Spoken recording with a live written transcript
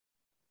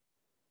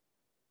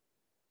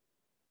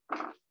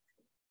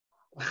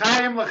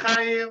L'chaim,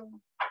 l'chaim.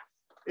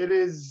 It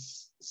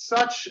is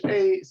such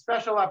a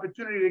special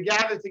opportunity to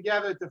gather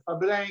together to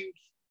Farbreng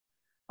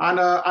on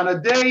a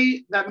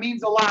day that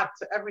means a lot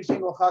to every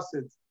single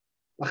chassid.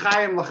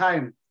 L'chaim,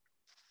 l'chaim.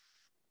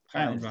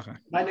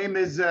 My name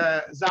is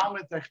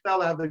Zalman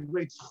Tiechtel. I have the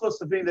great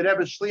chus of being the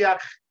Rebbe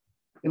Shliach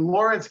in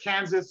Lawrence,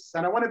 Kansas.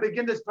 And I want to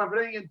begin this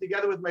Farbrengen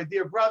together with my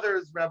dear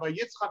brothers, Rabbi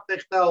Yitzchok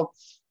Tiechtel,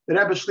 the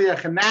Rebbe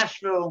Shliach in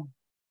Nashville,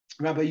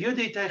 Rabbi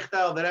Yehuda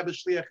Tiechtel, the Rebbe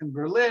Shliach in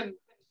Berlin,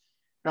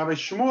 Rabbi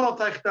Shmuel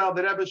Tiechtel,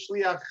 the Rebbe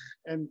Shliach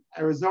in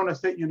Arizona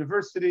State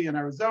University in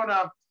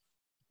Arizona,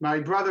 my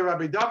brother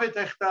Rabbi Dovid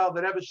Tiechtel,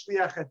 the Rebbe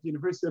Shliach at the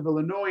University of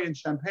Illinois in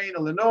Champaign,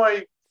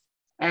 Illinois,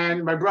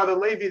 and my brother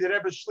Levi, the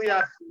Rebbe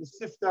Shliach, the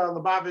Sifta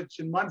Lubavitch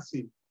in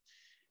Muncie.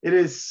 It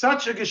is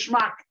such a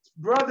geschmack,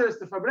 brothers,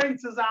 the Farbreng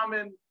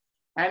zusammen,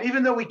 and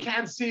even though we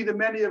can't see the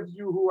many of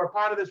you who are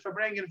part of this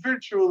Farbrengen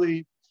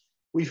virtually,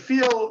 we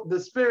feel the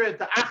spirit,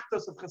 the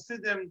achtos of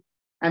chassidim,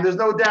 and there's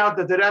no doubt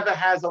that the Rebbe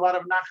has a lot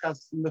of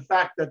nachas in the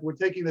fact that we're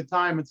taking the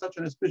time at such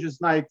an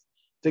auspicious night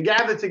to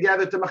gather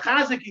together, to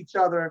machazik each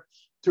other,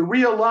 to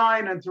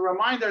realign and to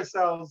remind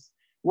ourselves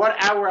what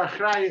our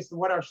achrayus and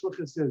what our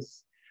shluchus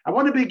is. I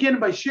want to begin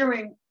by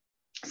sharing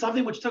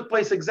something which took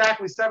place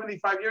exactly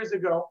 75 years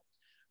ago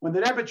when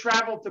the Rebbe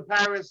traveled to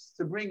Paris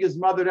to bring his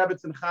mother, Rebbe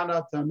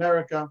Tzimchana, to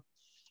America.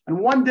 And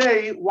one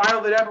day,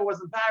 while the Rebbe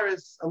was in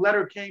Paris, a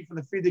letter came from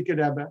the Frierdiker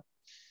Rebbe.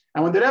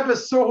 And when the Rebbe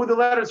saw who the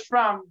letter's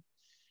from,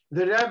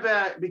 the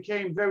Rebbe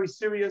became very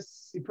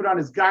serious. He put on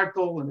his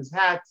gartel and his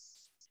hat,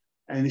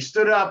 and he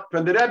stood up.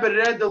 And the Rebbe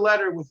read the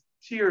letter with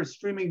tears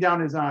streaming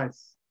down his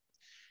eyes.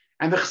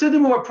 And the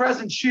chassidim who were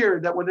present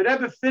shared that when the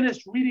Rebbe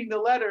finished reading the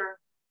letter,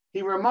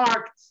 he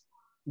remarked,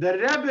 "The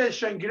Rebbe is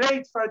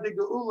great for the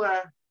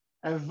geulah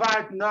and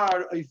vart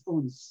nar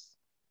oifuns."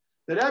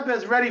 The Rebbe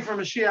is ready for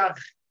Moshiach.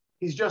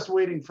 He's just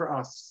waiting for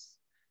us.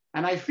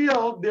 And I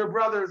feel, dear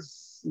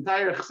brothers,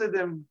 entire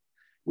chassidim,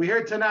 we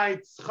hear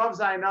tonight, Chav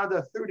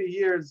Zayin 30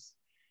 years.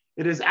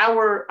 It is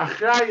our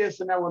achrayus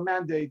and our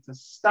mandate to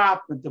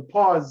stop and to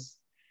pause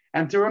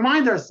and to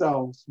remind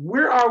ourselves,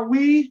 where are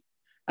we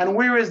and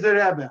where is the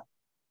Rebbe?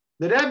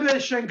 The Rebbe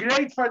is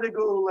great for the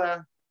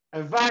geulah.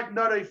 And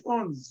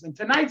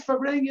tonight's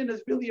Farbrengen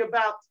is really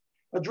about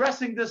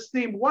addressing this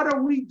theme. What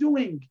are we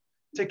doing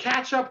to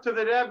catch up to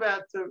the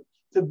Rebbe,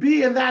 to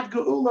be in that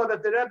geulah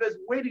that the Rebbe is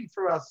waiting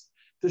for us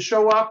to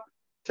show up?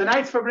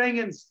 Tonight's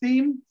Farbrengen's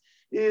theme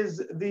is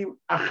the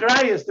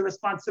achrayus, the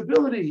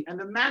responsibility and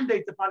the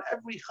mandate upon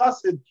every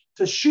chassid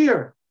to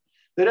share.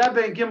 The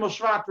Rebbe in Gimel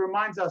Shevat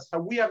reminds us how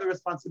we have the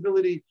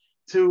responsibility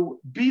to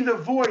be the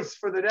voice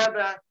for the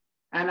Rebbe.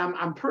 And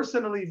I'm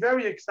personally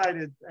very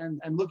excited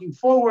and looking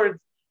forward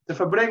to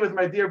Farbreng with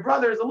my dear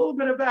brothers, a little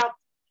bit about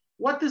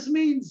what this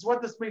means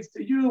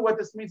to you, what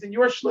this means in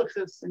your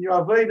shluchus, in your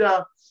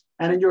avodah,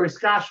 and in your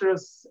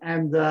iskashrus.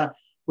 And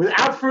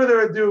without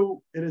further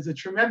ado, it is a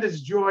tremendous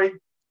joy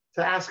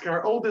to ask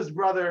our oldest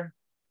brother,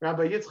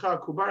 Rabbi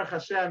Yitzchok, who Baruch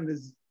Hashem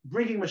is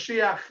bringing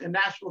Moshiach in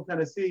Nashville,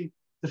 Tennessee,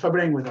 to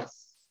Farbreng with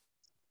us.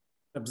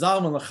 Rabbi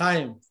Zalman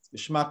l'chaim,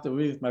 geschmack to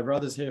be with my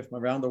brothers here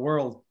from around the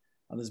world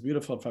on this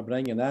beautiful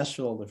Farbrengen in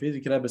Nashville. The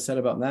Frierdiker Rebbe said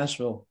about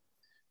Nashville,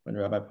 when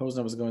Rabbi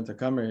Posner was going to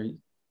come here, he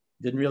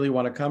didn't really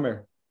want to come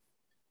here.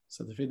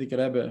 So the Frierdiker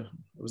Rebbe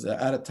was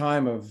at a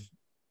time of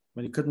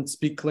when he couldn't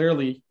speak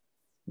clearly,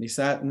 and he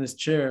sat in his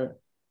chair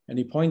and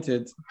he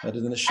pointed that the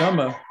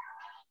neshama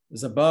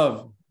is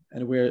above,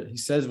 and where he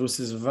says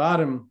 "V'us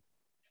varim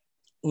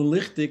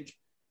ulichtik,"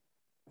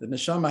 the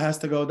neshama has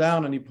to go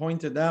down, and he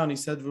pointed down. He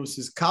said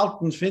 "V'us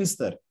kalt und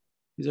finster."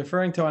 He's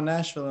referring to our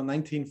Nashville in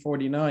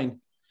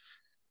 1949.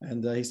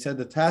 And he said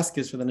the task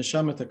is for the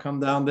neshama to come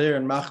down there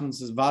and machen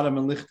says varim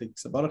and lichtig.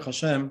 So Baruch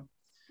Hashem,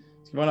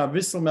 you want a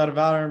bissel mer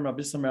varim, a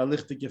bissel mer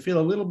lichtig. You feel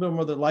a little bit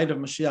more the light of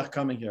Mashiach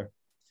coming here.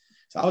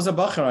 So I was a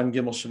bacher on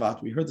Gimel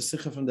Shevat. We heard the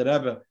sicha from the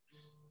Rebbe,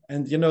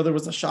 and there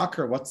was a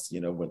shocker. What the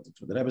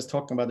Rebbe was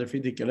talking about the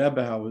Frierdiker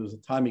Rebbe, how it was a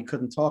time he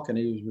couldn't talk and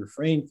he was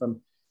refrained from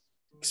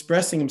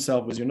expressing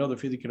himself. Was the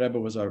Frierdiker Rebbe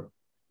was a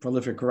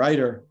prolific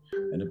writer,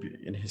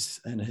 and his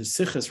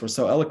sichas were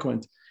so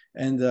eloquent.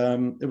 And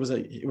it was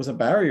a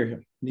barrier here.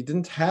 And he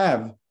didn't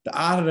have the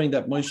adaring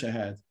that Moshe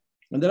had.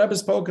 And the Rebbe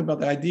spoke about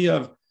the idea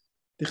of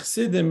the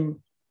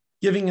chassidim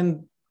giving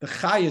in the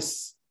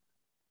chayis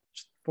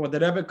for what the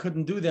Rebbe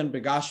couldn't do then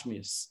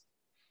begashmius.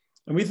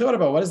 And we thought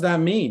about what does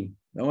that mean?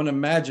 No one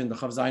imagined the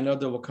Chav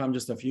Zayin will come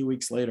just a few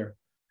weeks later.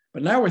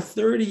 But now we're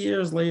 30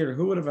 years later.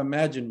 Who would have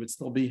imagined we'd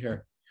still be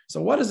here? So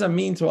what does that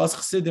mean to us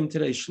chassidim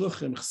today?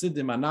 Shluchim,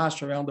 chassidim,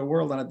 anash around the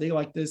world on a day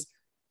like this?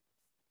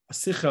 A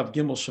sicha of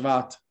Gimel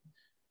Shevat.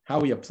 How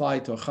we apply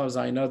to a Chav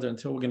Zayin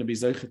until we're going to be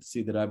zeichet to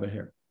see the Rebbe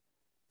here.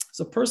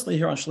 So personally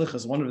here on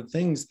Shlichus, one of the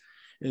things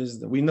is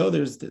that we know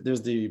there's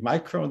the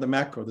micro and the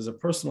macro. There's a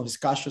personal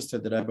hiskashus to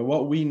the Rebbe.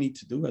 What we need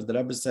to do, as the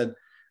Rebbe said,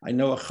 I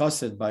know a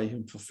chassid by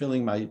him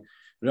fulfilling my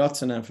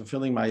ratzon and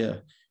fulfilling my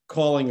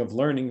calling of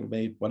learning,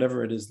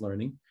 whatever it is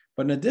learning.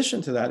 But in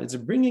addition to that, it's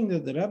bringing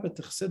the Rebbe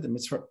to chassidim.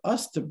 It's for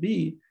us to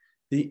be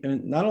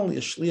not only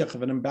a shliach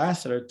of an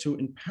ambassador, to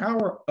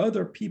empower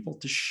other people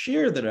to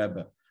share the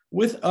Rebbe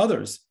with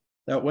others.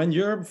 That when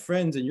your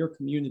friends in your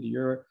community,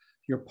 your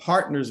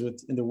partners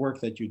in the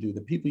work that you do,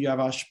 the people you have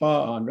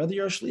hashpah on, whether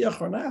you're a shliach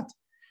or not,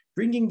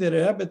 bringing the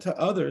Rebbe to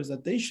others,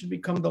 that they should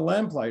become the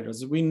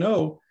lamplighters. As we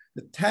know,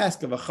 the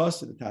task of a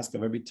chassid, the task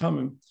of every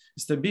tamim,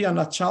 is to be a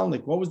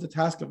nachalnik. What was the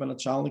task of a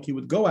nachalnik? He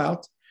would go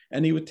out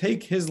and he would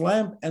take his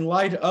lamp and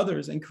light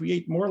others and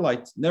create more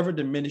light, never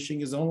diminishing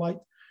his own light,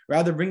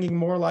 rather bringing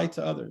more light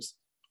to others.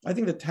 I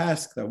think the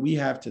task that we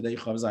have today,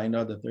 Chav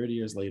Zainada, 30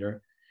 years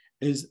later,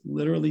 is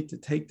literally to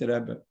take the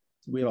Rebbe.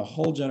 We have a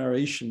whole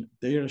generation.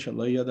 I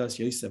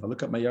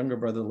look at my younger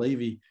brother,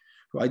 Levi,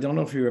 who I don't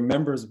know if he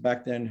remembers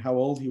back then how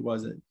old he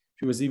was. If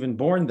he was even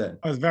born then.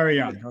 I was very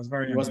young.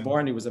 He was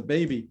born, he was a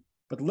baby.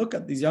 But look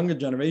at these younger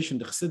generation,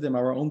 the chassidim,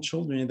 our own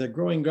children, and they're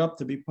growing up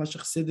to be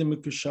chassidim,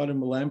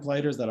 kusharim,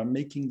 lamplighters that are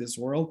making this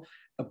world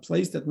a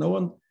place that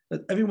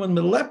everyone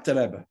melep the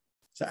Rebbe.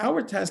 So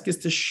our task is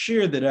to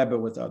share the Rebbe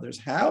with others.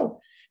 How?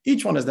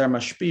 Each one is their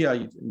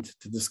mashpia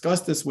to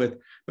discuss this with.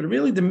 But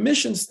really the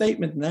mission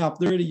statement now,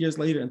 30 years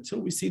later, until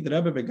we see the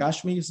Rebbe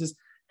Begashmi, is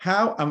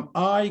how am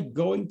I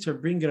going to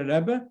bring the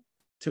Rebbe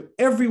to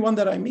everyone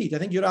that I meet? I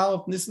think Yud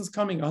Aleph Nissan's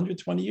coming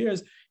 120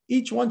 years.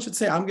 Each one should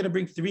say, I'm going to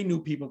bring 3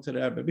 new people to the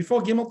Rebbe.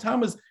 Before Gimel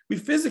Tammuz,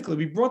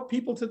 we brought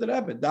people to the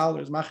Rebbe,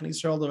 dollars, Machne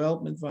Yisrael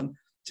Development Fund.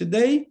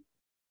 Today,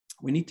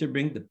 we need to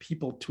bring the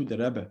people to the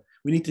Rebbe.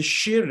 We need to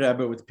share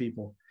Rebbe with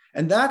people.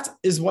 And that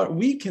is what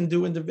we can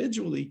do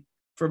individually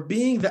for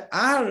being the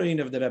Arin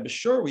of the Rebbe.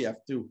 Sure, we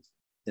have to.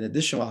 In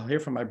addition, I'll hear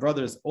from my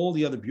brothers all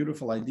the other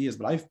beautiful ideas,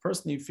 but I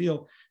personally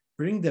feel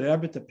bring the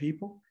Rebbe to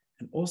people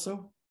and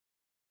also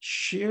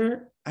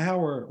share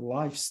our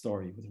life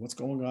story with what's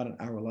going on in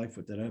our life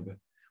with the Rebbe.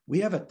 We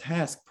have a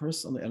task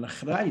personally, and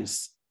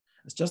achrayus.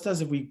 It's just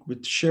as if we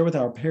would share with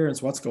our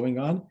parents what's going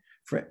on.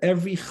 For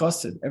every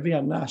chassid, every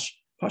anash,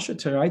 pasha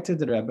to write to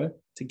the Rebbe,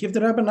 to give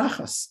the Rebbe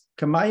nachas.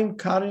 Kamayim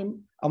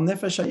karim al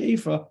nefesh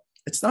hayefa.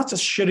 It's not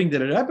just sharing the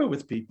Rebbe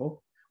with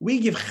people. We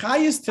give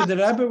chayus to the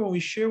Rebbe when we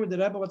share with the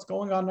Rebbe what's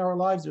going on in our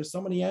lives. There's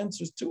so many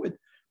answers to it.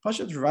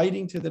 Pasha's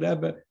writing to the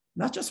Rebbe,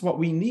 not just what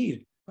we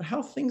need, but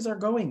how things are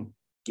going.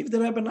 Give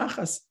the Rebbe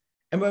nachas.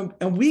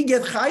 And we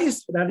get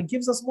chayis for that, it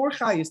gives us more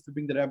chayis to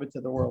bring the Rebbe to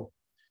the world.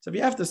 So if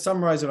you have to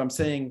summarize what I'm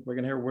saying, we're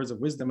going to hear words of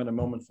wisdom in a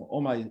moment from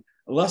all my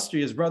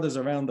illustrious brothers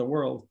around the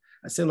world.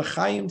 I say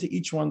l'chaim to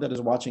each one that is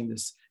watching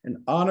this.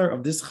 In honor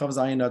of this Chav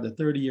Zayin, the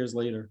 30 years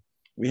later,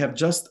 we have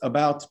just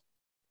about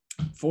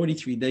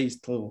 43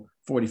 days till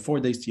 44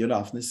 days to Yud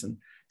Aleph Nisan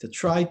to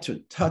try to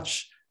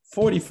touch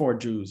 44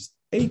 Jews,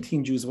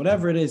 18 Jews,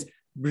 whatever it is.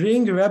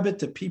 Bring Rebbe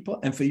to people,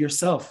 and for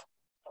yourself,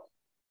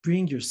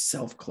 bring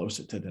yourself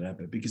closer to the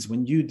Rebbe, because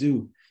when you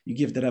do, you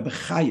give the Rebbe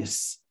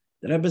chayis.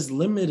 The Rebbe is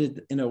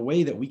limited in a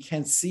way that we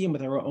can't see him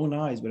with our own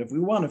eyes, but if we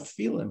want to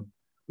feel him,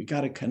 we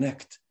got to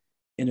connect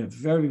in a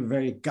very,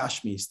 very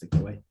gashmistic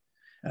way.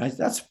 And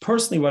that's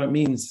personally what it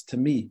means to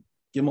me.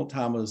 Gimel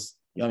Tammuz,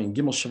 Gimel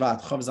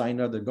Shevat, Chav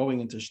Zayin, they're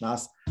going into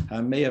Shnas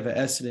Hameya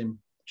ve'Esrim,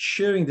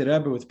 sharing the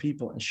Rebbe with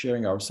people and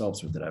sharing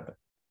ourselves with the Rebbe.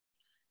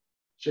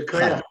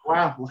 Shekaya,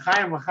 wow,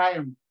 l'chaim,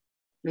 l'chaim.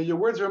 Your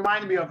words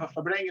remind me of a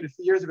Farbrengen a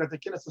few years ago at the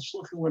Kinnis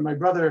HaShluchim when my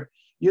brother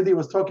Yudi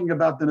was talking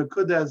about the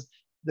Nakudas.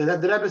 The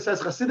Rebbe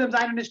says, chassidim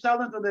seien nicht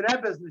talent and the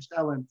Rebbe is nicht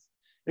talent.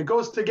 It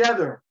goes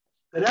together.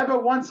 The Rebbe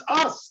wants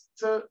us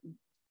to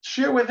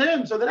share with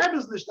him, so the Rebbe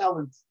is nicht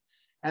talent.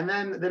 And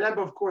then the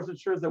Rebbe, of course,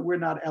 ensures that we're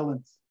not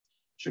Ellen.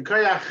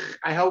 Shekayach,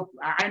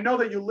 I know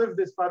that you live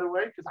this, by the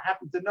way, because I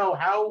happen to know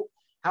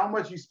how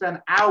much you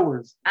spend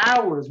hours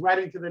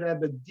writing to the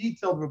Rebbe,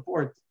 detailed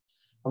report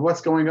of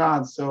what's going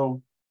on.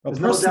 So, well,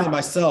 personally,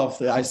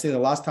 myself, I say the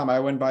last time I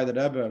went by the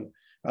Rebbe,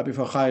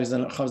 before Chav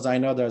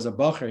Zayin, as a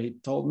bacher, he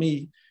told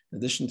me, in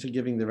addition to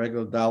giving the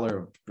regular dollar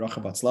of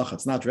bracha batzlacha,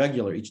 it's not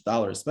regular, each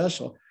dollar is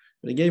special,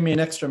 but he gave me an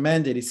extra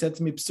mandate. He said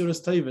to me,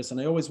 Psuras Tevis, and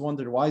I always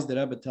wondered, why is the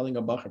Rebbe telling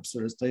a bacher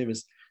Psuras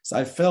Tevis? So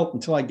I felt,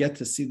 until I get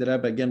to see the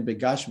Rebbe again,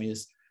 Begashmi,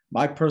 is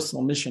my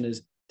personal mission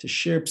is to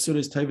share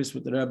Psuras Tevis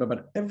with the Rebbe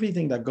about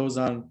everything that goes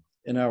on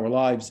in our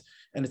lives.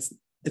 And it's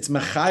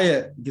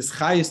mechaya,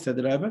 gischayis to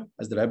the Rebbe,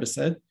 as the Rebbe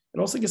said. It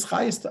also gives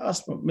chayis to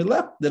us.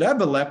 The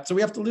Rebbe left, so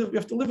we have to live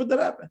with the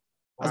Rebbe.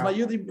 Wow. As my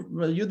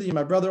Yudi,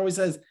 my brother always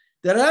says,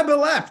 the Rebbe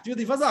left.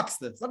 Yudi, was sagst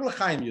du? Sag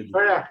l'chaim, Yudi.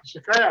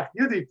 Shekayach,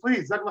 Yudi,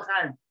 please, sag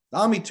l'chaim.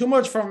 Tell me too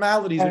much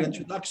formalities and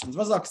introductions.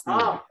 Was sagst du?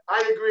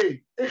 I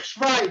agree. Ich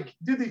schweig.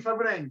 Yudi,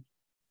 Farbreng.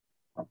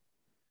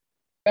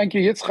 Thank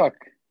you, Yitzchok.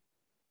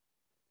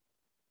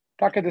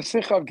 Taka the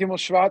sicha of Gimel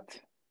Shevat.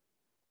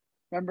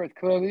 Remember it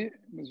clearly. It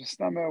was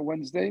a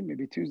Wednesday,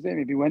 maybe Tuesday,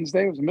 maybe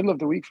Wednesday. It was the middle of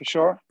the week for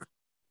sure.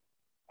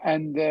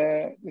 And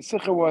the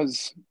sicha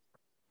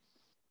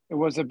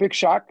was a big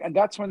shock. And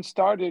that's when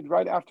started,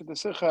 right after the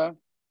sicha,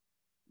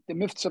 the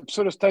myths of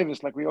Psuras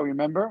Tevis, like we all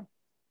remember,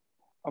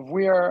 of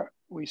where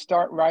we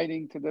start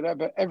writing to the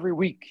Rebbe every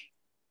week.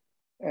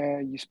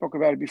 You spoke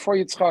about it before,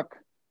 Yitzchok.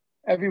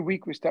 Every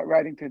week we start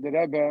writing to the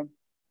Rebbe,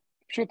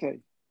 Pshute,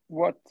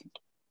 what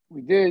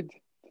we did,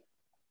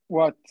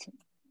 what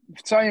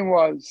Tzayim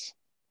was,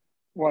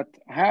 what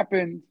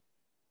happened,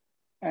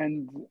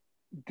 and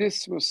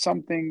this was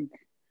something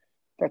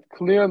that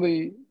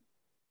clearly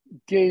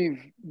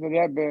gave the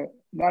Rebbe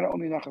not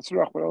only nachas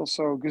ruach but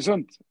also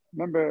gesund.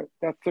 Remember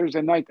that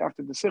Thursday night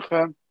after the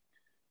sicha,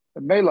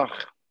 the Melach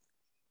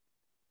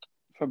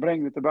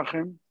Farbreng with the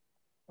Bachim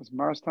was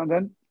Marston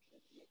then,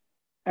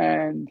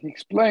 and he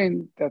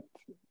explained that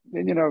the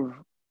union of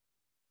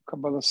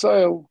Kabbalah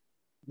Soil,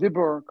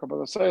 Dibur,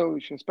 Kabbalah Soil,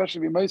 we should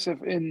especially be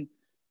Mosef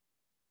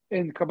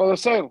in Kabbalah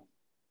Soil,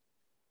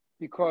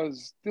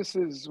 because this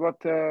is what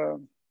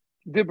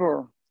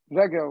Dibur,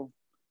 Regel,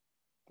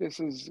 this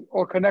is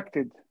all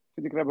connected.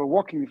 The Rebbe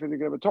walking, the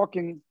Rebbe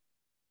talking,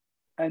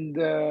 and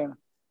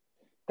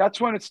that's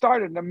when it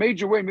started in a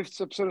major way.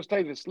 Mitzvah Psuras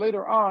Tevis.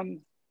 Later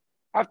on,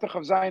 after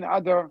Chav Zayin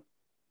Adar,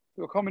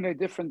 there were many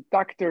different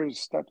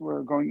doctors that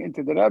were going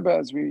into the Rebbe,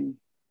 as we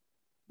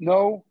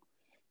know.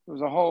 There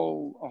was a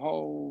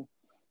whole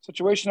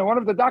situation. And one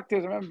of the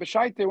doctors, I remember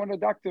Beshaite, one of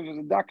the doctors was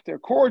a doctor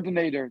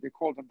coordinator. They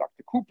called him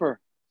Dr. Cooper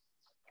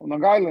from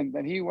Long Island,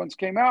 and he once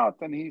came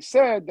out and he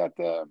said that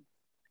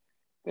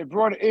they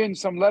brought in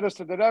some letters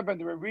to the Rebbe, and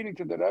they were reading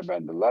to the Rebbe,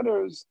 and the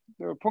letters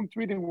they were punct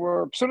reading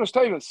were Psuras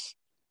Tevis.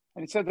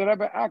 And he said the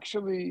Rebbe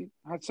actually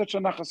had such a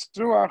nachas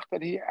ruach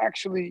that he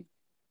actually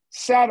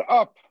sat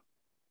up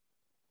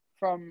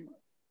from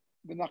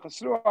the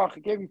nachas ruach.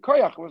 It gave him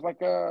koyach.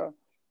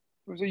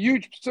 It was a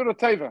huge Psura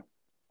Teva,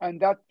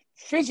 and that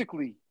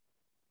physically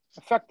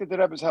affected the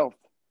Rebbe's health.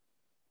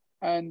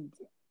 And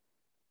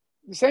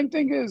the same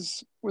thing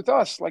is with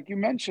us, like you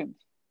mentioned.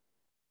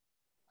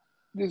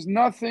 There's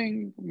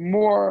nothing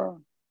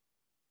more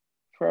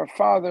for a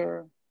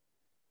father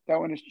than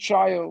when his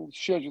child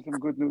shares with him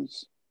good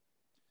news.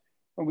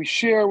 When we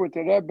share with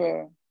the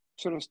Rebbe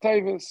Psuras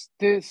Tevis,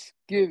 this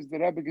gives the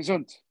Rebbe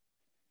gesund.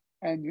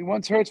 And we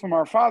once heard from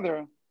our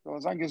father,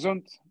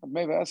 gesund, and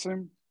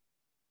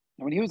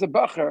when he was a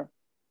bacher,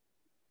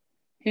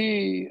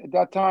 he at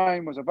that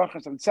time was a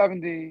bacher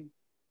 770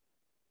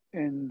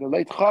 in the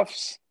late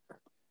Chafs,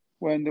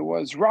 when there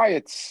was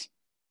riots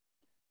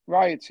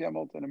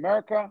in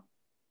America.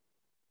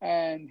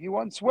 And he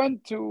once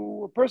went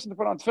to a person to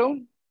put on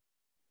film,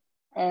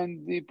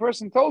 and the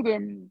person told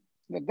him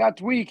that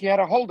week he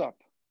had a holdup.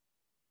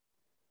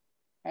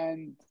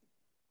 And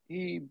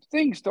he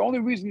thinks the only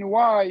reason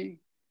why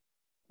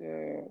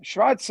the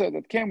Schwarzer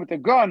that came with a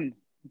gun,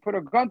 put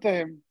a gun to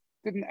him,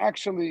 didn't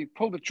actually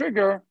pull the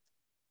trigger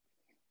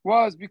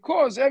was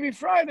because every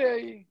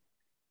Friday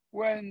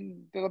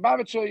when the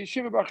Lubavitcher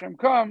Yeshiva Bachim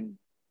come,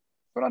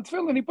 put on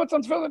tefillin, he puts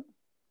on tefillin.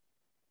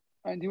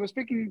 And he was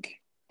speaking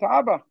to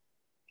Abba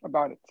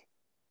about it.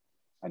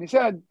 And he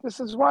said, this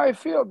is why I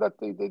feel that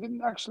they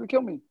didn't actually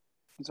kill me.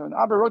 And so when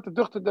Abba wrote the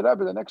duch to the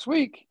Rebbe the next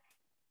week,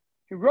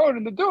 he wrote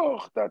in the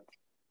duch that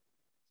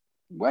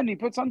when he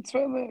puts on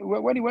tefillin,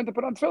 when he went to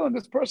put on tefillin,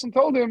 this person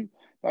told him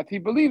that he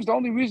believes the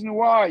only reason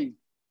why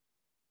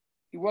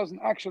he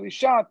wasn't actually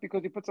shot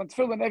because he puts on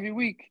tefillin every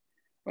week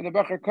when the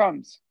Becher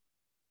comes.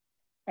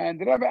 And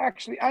the Rebbe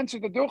actually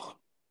answered the duch.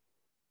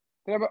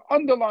 The Rebbe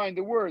underlined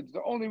the words,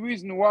 the only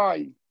reason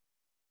why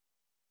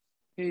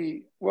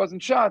he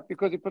wasn't shot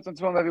because he puts on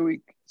tefillin every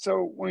week.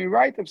 So when we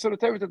write the Psuras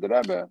Tevis to the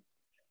Rebbe,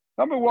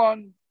 number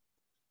one,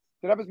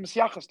 the Rebbe's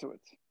Moshiachas to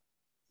it.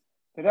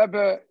 The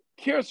Rebbe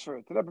cares for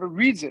it. The Rebbe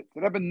reads it.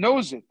 The Rebbe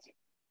knows it.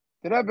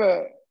 The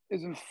Rebbe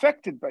is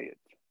infected by it.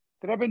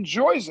 The Rebbe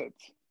enjoys it.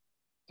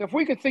 So if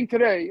we could think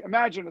today,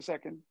 imagine a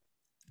second,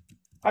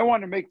 I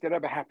want to make the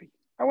Rebbe happy.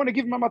 I want to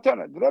give him a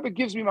matana. The Rebbe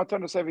gives me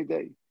matanas every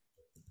day.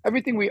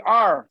 Everything we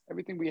are,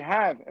 everything we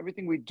have,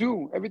 everything we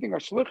do, everything our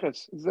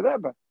shlichus is the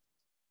Rebbe.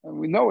 And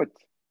we know it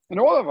in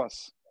all of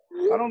us.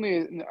 Not only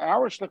in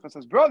our shlichus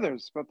as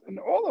brothers, but in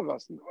all of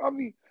us, in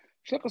every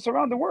shlichus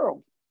around the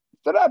world.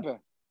 It's the Rebbe.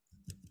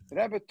 The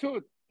Rebbe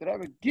tut, the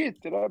Rebbe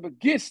git, the Rebbe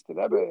gist, the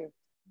Rebbe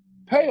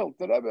pale,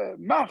 the Rebbe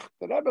mach,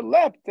 the Rebbe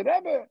lep, the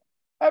Rebbe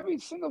every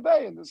single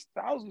day. And there's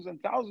thousands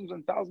and thousands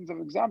and thousands of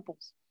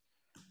examples.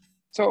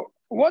 So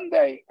one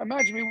day,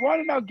 imagine we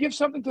want to now give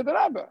something to the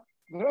Rebbe.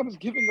 The Rebbe is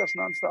giving us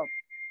nonstop.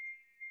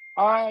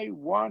 I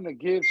want to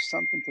give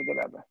something to the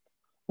Rebbe.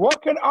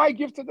 What can I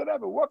give to the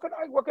Rebbe? What can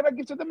I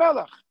give to the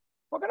Melech?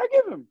 What can I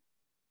give him?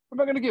 What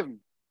am I going to give him?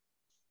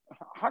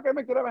 How can I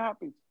make the Rebbe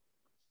happy?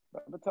 The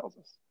Rebbe tells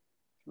us.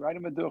 Write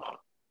him a duch.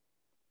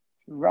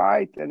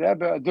 Write the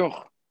Rebbe a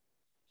duch.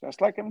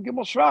 Just like in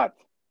Gimel Shvat.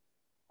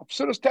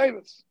 Psuras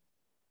Tevis.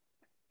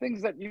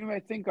 Things that you may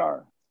think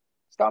are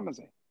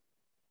stamazeh.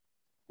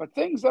 But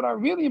things that are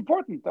really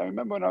important. I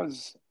remember when I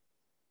was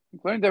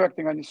learning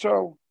directing on the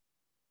show,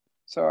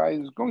 so I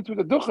was going through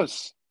the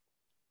duchas.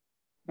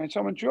 And I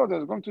saw Montreal, I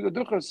was going through the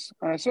duchas,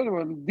 and I saw there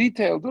were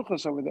detailed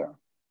duchas over there.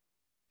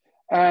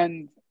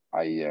 And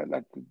I,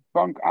 like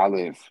Bunk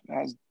Aleph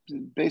has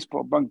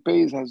baseball, Bunk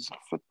Bays has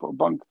football,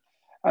 Bunk.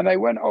 And I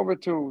went over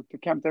to the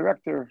camp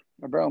director,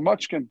 Rabbi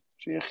Mochkin,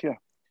 Sheikhya,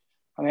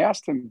 and I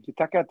asked him,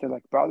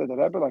 like, bother the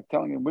Rebbe, like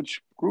telling him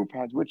which group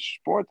had which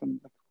sport and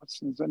like, what's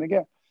going to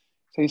get.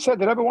 So he said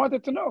the Rebbe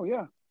wanted to know,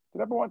 yeah, the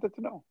Rebbe wanted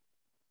to know.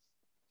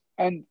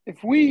 And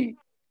if we,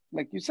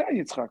 like you said,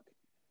 Yitzchak,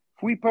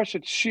 If we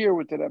should share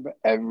with the Rebbe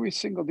every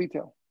single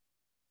detail,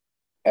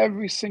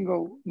 every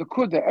single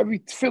nakuda, every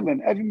tefillin,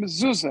 every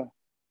mezuzah,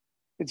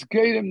 it's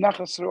geirim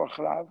nachas ruach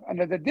rav.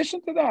 And in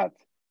addition to that,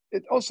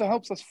 it also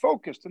helps us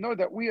focus to know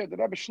that we are the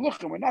Rebbe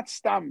shluchim. We're not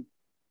stam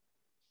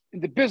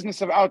in the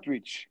business of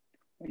outreach.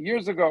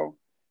 Years ago,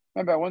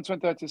 remember I once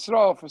went to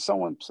Yisrael for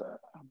someone's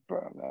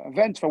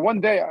event for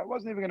one day. I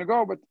wasn't even going to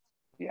go, but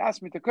he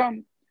asked me to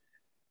come,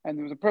 and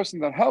there was a person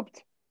that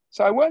helped.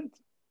 So I went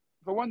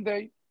for one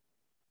day,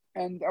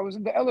 and I was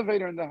in the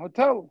elevator in the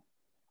hotel.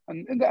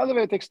 And in the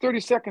elevator, it takes 30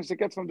 seconds to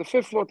get from the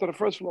 5th floor to the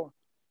 1st floor.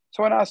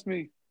 Someone asked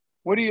me,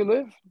 where do you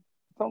live?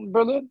 I told him,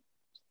 Berlin.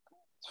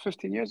 It's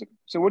 15 years ago.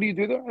 So what do you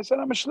do there? I said,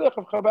 I'm a shliach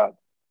of Chabad.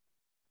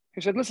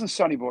 He said, listen,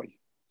 sonny boy. He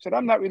said,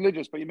 I'm not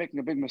religious, but you're making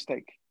a big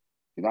mistake.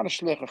 You're not a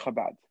shliach of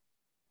Chabad.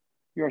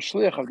 You're a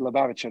shliach of the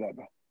Lubavitcher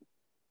Rebbe.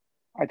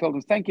 I told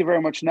him, thank you very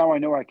much. Now I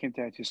know I came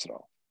to Eretz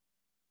Yisrael.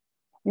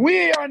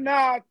 We are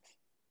not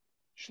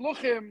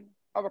shluchim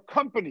of a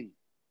company.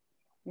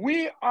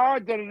 We are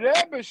the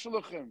Rebbe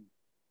shluchim.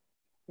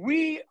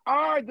 We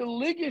are the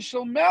Ligish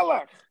Shel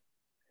Melech.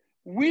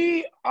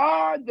 We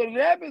are the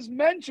Rebbe's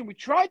mention. We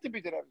try to be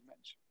the Rebbe's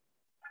mention.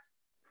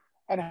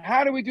 And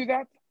how do we do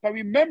that? By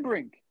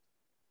remembering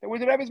that we're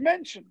the Rebbe's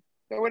mention.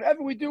 That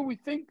whatever we do, we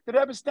think the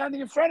Rebbe is standing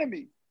in front of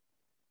me.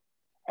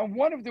 And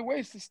one of the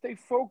ways to stay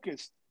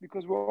focused,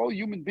 because we're all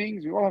human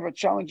beings, we all have our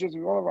challenges,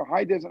 we all have our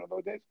high days and our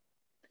low days,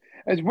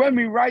 is when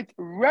we write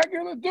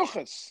regular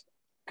duchas,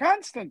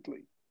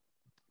 constantly.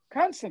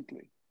 And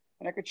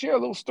I could share a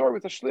little story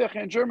with a shliach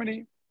in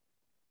Germany.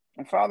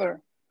 My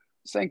father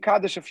sang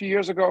Kaddish a few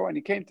years ago, and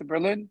he came to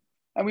Berlin.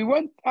 And we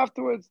went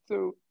afterwards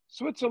to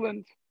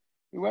Switzerland.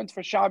 We went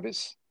for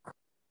Shabbos.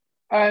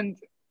 And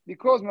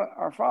because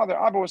our father,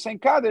 Abba, was saying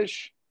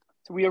Kaddish,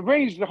 so we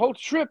arranged the whole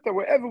trip that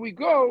wherever we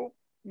go,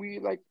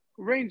 we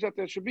arranged that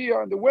there should be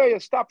on the way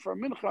a stop for a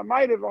mincha, a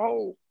maidev, a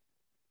whole.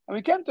 And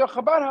we came to a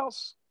Chabad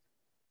house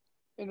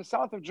in the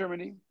south of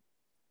Germany.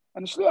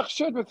 And the shliach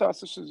shared with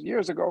us, this was a few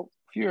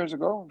years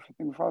ago, I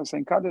think my father was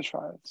saying Kaddish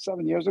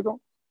 7 years ago.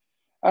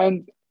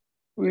 And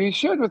he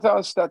shared with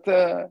us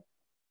that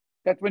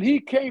when he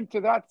came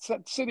to that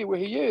city where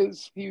he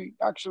is, he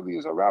actually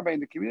is a rabbi in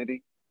the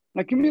community.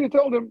 And the community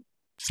told him,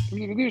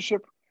 community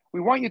leadership,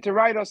 we want you to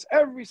write us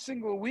every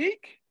single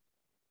week,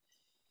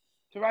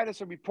 to write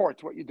us a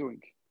report what you're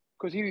doing.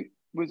 Because he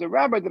was a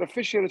rabbi that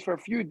officiated for a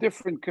few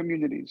different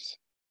communities.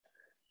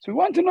 So we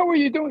want to know what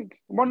you're doing.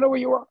 We want to know where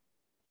you are.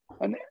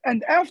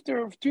 And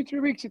after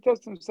 2-3 weeks, he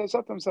said to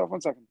himself,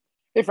 1 second,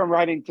 if I'm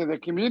writing to the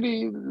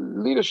community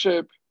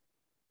leadership,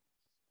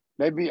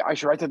 maybe I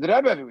should write to the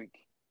Rebbe every week.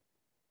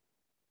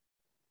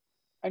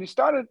 And he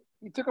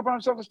took upon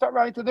himself to start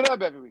writing to the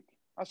Rebbe every week.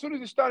 As soon as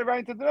he started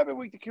writing to the Rebbe every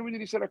week, the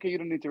community said, okay, you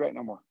don't need to write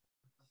no more.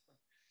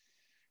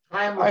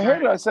 I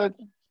heard it, I said,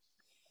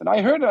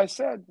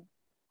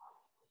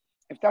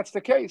 if that's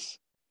the case,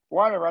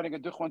 why am I writing a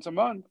duch once a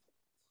month?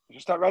 I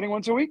should start writing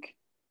once a week.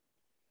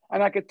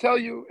 And I could tell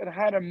you it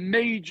had a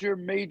major,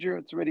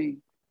 it's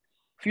already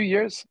a few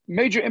years,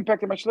 major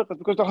impact on my shlichus,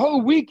 because the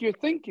whole week you're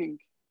thinking,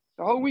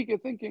 1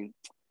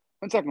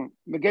 second,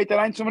 me geht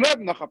rein zum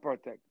Rebbe nach a paar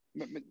Tag.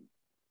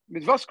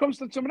 Mit was kommst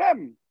du zum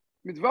Rebbe?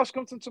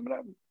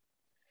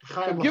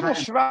 Gimel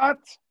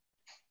Shvat,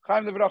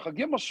 Chaim Levracha,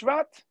 Gimel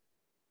Shvat,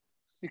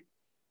 the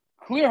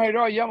clear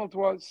Hira Yamalt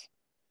was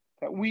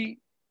that we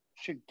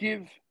should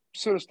give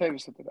Psuras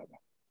Tevis to the Rebbe.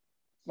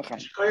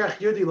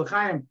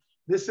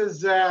 This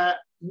is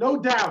no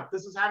doubt,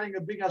 this is having a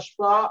big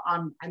hashpah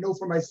on, I know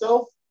for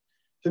myself,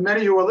 to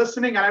many who are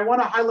listening. And I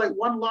want to highlight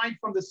one line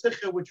from the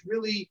sicha, which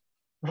really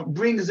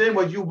brings in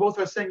what you both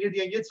are saying, Yidi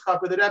and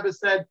Yitzchak, where the Rebbe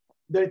said,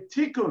 the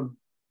tikkun,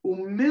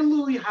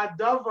 umilui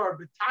hadavar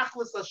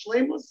b'tachlis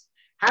hashlemus.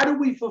 How do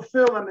we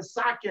fulfill and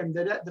misakim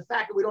the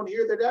fact that we don't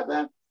hear the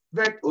Rebbe?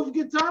 Vet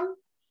ufgetan,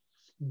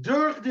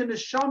 durch the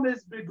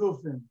neshames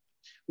begufin.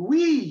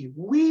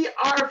 We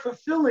are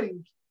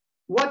fulfilling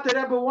what the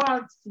Rebbe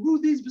wants through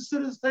these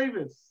B'siras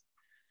Tevis.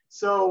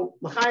 So,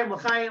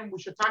 l'chaim, we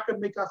should talk and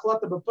make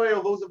achlata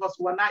b'poyel, those of us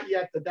who are not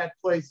yet at that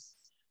place.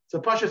 So,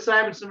 Pasha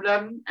Simon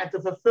and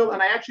to fulfill,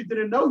 and I actually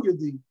didn't know,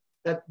 Yudi,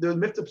 that the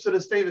Mitzvah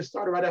B'siras Tevis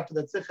started right after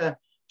that Sicha,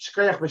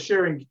 Shkayach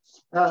B'sharing.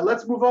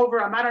 Let's move over.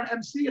 I'm not on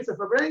MC, it's a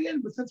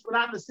Farbrengen, but since we're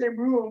not in the same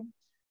room,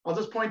 I'll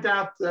just point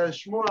out,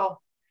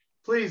 Shmuel,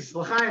 please,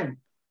 l'chaim.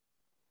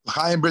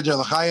 L'chaim, Bridget,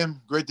 l'chaim.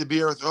 Great to be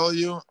here with all of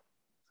you.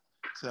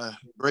 It's a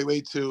great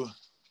way to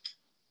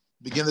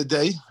begin the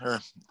day, or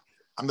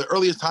on the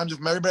earliest times of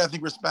everybody. I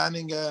think we're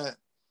spanning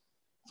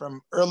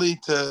from early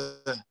to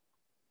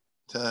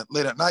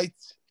late at night.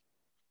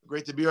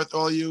 Great to be with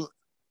all of you.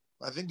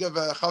 I think of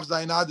Chav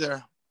Zayin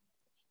Adar.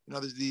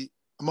 There's the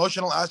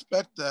emotional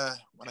aspect.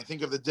 When I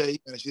think of the day,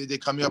 and I see the day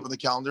coming up on the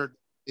calendar,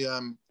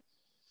 it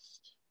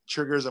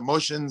triggers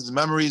emotions,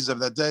 memories of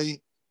that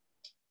day.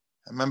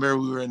 I remember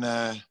we were in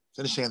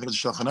finishing, I think it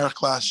was the Shulchan Aruch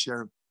class,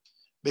 Rabbi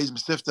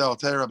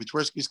Tiechtel, Rabbi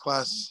Twersky's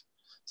class.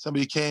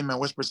 Somebody came and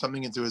whispered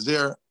something into his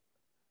ear,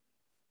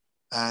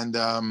 and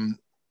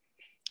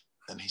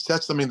he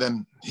said something.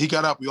 Then he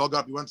got up. We all got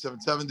up. We went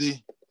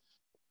 770.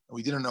 and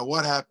we didn't know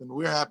what happened,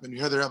 where happened. We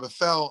heard the Rebbe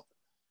fell.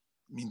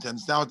 I mean, to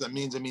understand what that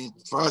means, I mean,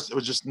 for us, it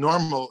was just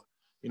normal.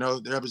 You know,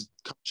 the Rebbe's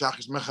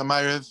Shachis Mecha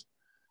Ma'ariv,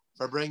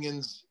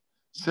 Farbrengen's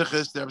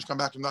sichas, the Rebbe's come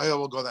back from the oil,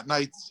 we'll go that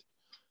night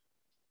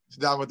to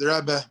down with the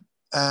Rebbe.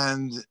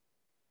 And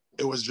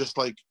it was just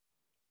like,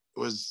 it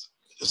was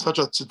such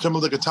a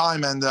tumultuous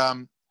time. And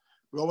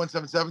we all went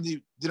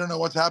 770, didn't know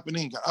what's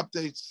happening, got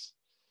updates.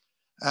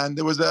 And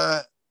there was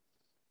a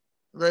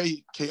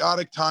very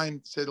chaotic time,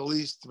 to say the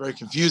least, very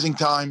confusing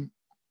time,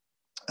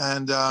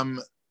 and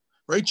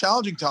very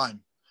challenging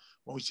time.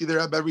 When we see the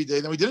Rebbe every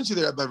day, then we didn't see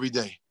the Rebbe every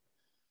day.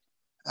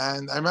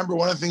 And I remember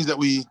one of the things that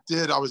we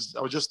did, I was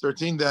just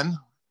 13 then,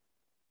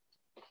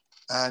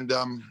 and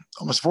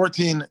almost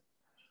 14,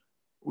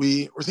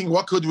 we were thinking,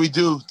 what could we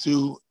do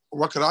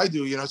what could I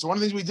do? You know, so one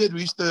of the things we did,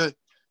 we used to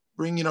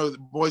bring, you know, the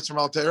boys from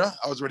Altera.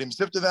 I was already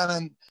Mesifta then,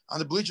 and on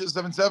the bleachers of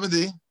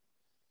 770,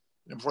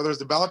 before there was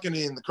the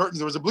balcony and the curtains,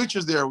 there was the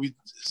bleachers there. We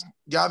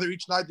gather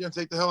each night there and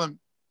take the Hillim.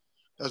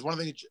 That was one of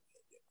the things,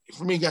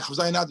 for me,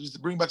 just to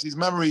bring back these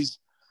memories.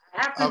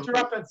 I have to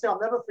interrupt and say, I'll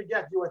never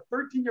forget, you were a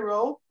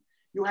 13-year-old,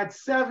 you had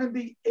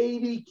 70,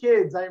 80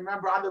 kids, I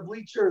remember, on the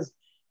bleachers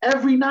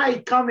every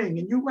night coming,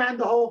 and you ran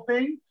the whole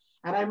thing.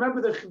 And I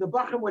remember the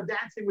Bachim were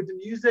dancing with the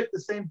music at the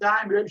same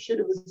time,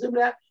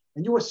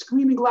 and you were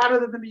screaming louder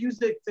than the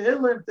music,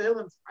 Tehillim.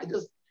 I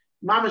just,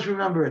 mamash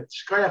remember it.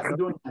 Shkoyach for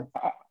doing that.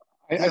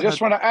 I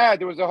just want to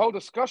add, there was a whole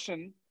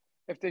discussion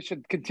if they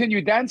should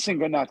continue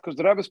dancing or not, because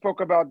the Rebbe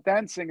spoke about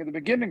dancing at the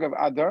beginning of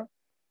Adar,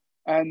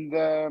 and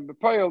the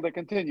Poyel, they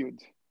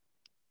continued.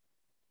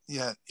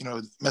 Yeah, you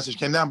know, the message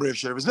came down, Brave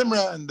Shev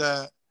Zimra,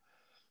 and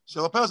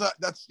so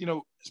that's, you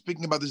know,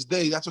 speaking about this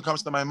day, that's what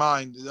comes to my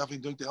mind. Definitely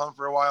doing the Helm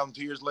for a while, and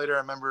 2 years later, I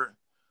remember,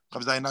 I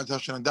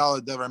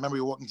remember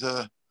you walking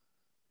to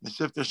the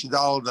Sifter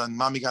Shidal, and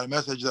Mommy got a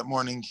message that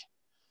morning.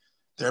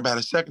 They're about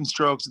a second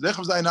stroke. So the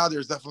Chav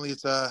is definitely,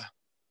 it's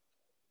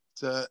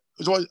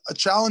always a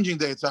challenging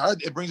day.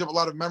 It brings up a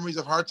lot of memories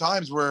of hard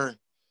times where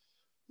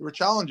there were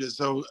challenges.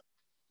 So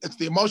it's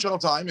the emotional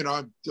time, you know,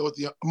 I deal with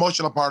the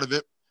emotional part of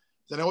it.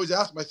 Then I always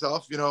ask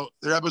myself, you know,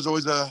 the Rebbe is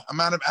always a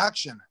man of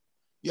action.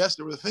 Yes,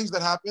 there were the things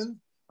that happened,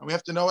 and we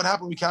have to know what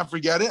happened. We can't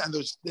forget it, and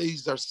those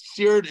days are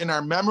seared in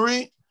our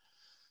memory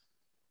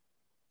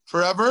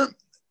forever.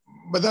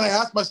 But then I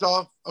ask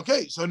myself,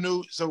 okay, so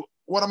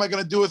what am I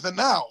going to do with it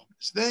now?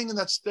 Staying in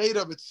that state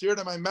of it's seared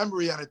in my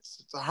memory, and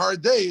it's a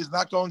hard day, is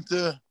not going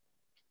to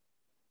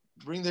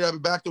bring the Rebbe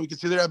back that we can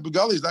see the Rebbe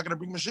Gali. He's not going to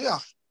bring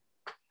Moshiach.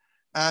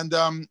 And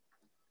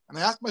I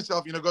asked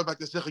myself, you know, go back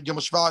to Sicha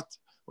Gimel Shevat,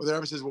 where the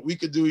Rebbe says what we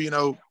could do, you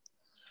know,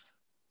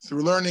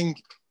 through learning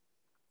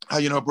how,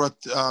 you know, brought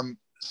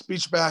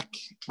speech back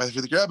by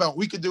the Rebbe, what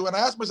we could do. And I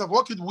asked myself,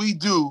 what could we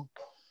do?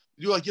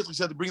 Like Yitzchok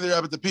said, to bring the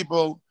Rebbe to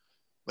people,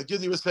 like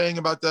Yiddi was saying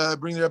about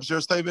bringing the Rebbe to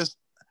Tavis.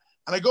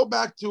 And I go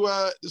back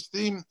to this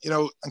theme, you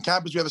know, on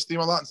campus we have this theme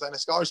a lot, and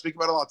scholars speak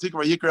about it a lot.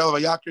 Tikva Yikra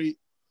Vayakri.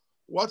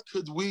 What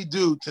could we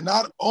do to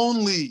not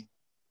only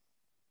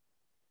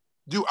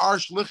do our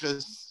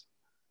shlichus,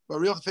 but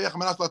real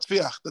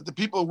that the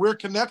people we're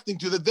connecting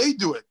to, that they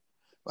do it,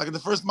 like in the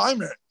first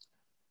Maimer,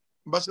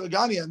 and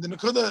the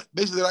Nakuda,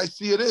 basically that I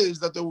see it is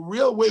that the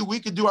real way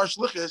we could do our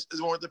shlichus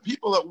is when the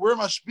people that we're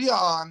mashpia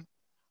on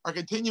are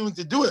continuing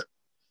to do it.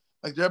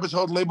 Like the Rebbe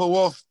told Label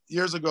Wolf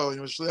years ago, he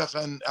was shliach,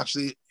 and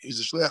actually he's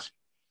a shliach.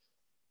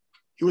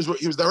 He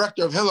was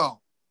director of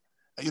Hillel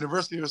at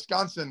University of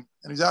Wisconsin,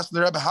 and he's asking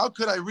the Rebbe, how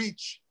could I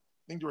reach?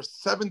 I think there were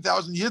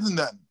 7,000 Yidden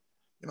then.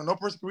 You know, no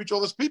person can reach all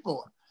those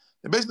people.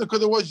 And basically, because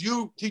there was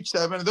you teach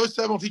 7, and those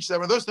 7 will teach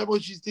 7, those 7 will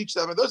teach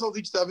 7, those will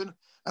teach 7,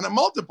 and it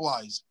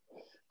multiplies.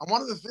 And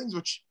one of the things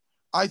which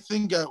I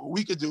think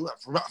we could do,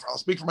 I'll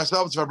speak for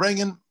myself, it's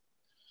Farbrengen.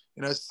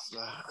 You know,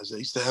 as I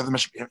used to have the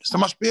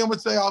Mashpiyim would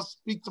say, I'll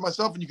speak to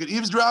myself and you could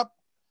eavesdrop.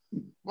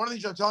 One of the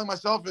things I'm telling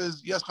myself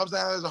is, yes, Chav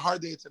Zayin is a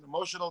hard day, it's an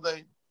emotional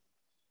day.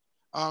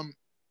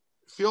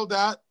 Feel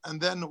that, and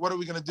then what are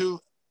we going to do?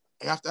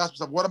 I have to ask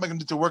myself, what am I going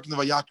to do to work in the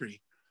Vayakri?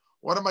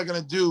 What am I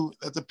going to do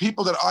that the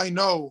people that I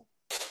know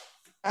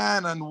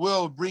can and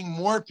will bring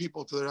more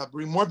people to their,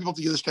 bring more people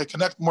to Yiddishkeit,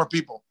 connect more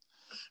people?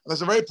 And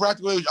that's a very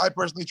practical way which I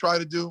personally try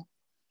to do.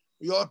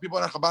 We all have people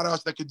in our Chabad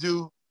house that could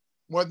do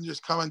more than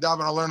just come and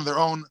daven and learn on their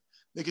own.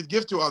 They could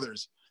give to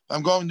others. If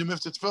I'm going to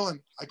Miftzah Tefillin,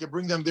 I could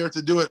bring them there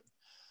to do it.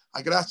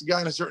 I could ask the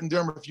guy in a certain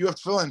dorm, if you have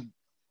tefillin,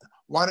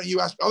 why don't you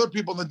ask other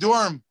people in the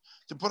dorm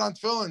to put on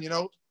tefillin, you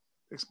know?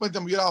 Explain to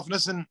them, Yidal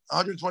Nissen,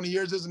 120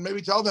 years is, and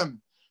maybe tell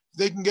them if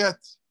they can get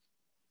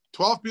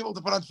 12 people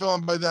to put on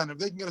tefillin by then, if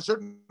they can get a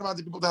certain amount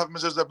of people to have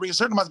mezuzah, bring a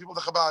certain amount of people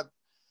to Chabad,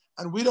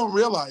 and we don't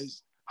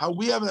realize how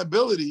we have an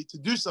ability to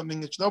do something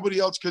that nobody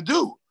else could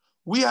do.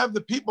 We have the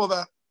people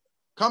that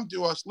come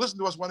to us, listen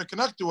to us, want to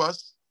connect to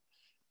us,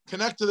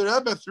 connect to the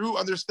Rebbe through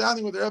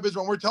understanding what the Rebbe is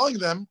when we're telling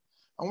them,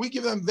 and we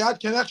give them that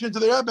connection to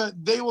the Rebbe,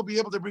 they will be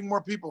able to bring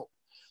more people.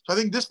 So I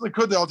think this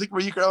Likud, I'll take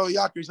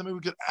Vayakri, something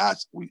we could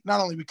ask, we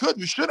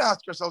should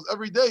ask ourselves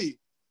every day,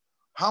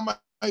 how am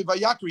I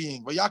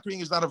Vayakriing?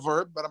 Vayakriing is not a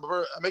verb, but I'm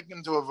making it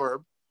into a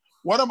verb.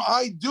 What am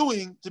I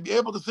doing to be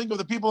able to think of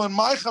the people in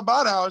my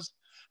Chabad house?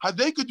 how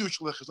they could do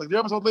shlichus. Like the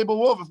Rebbe told Label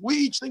Wolf, if we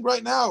each think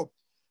right now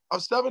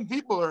of 7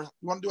 people, or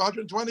you want to do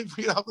 120,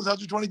 for you to help us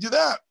 120, do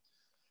that.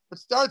 But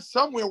start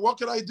somewhere. What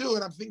could I do?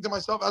 And I'm thinking to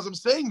myself as I'm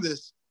saying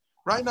this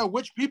right now,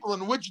 which people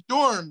in which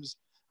dorms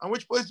and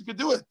which places could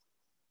do it.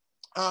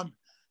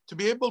 To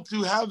be able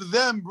to have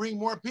them bring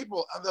more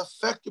people, and the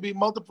effect could be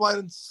multiplied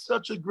in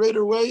such a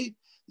greater way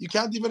you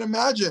can't even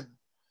imagine.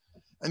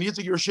 And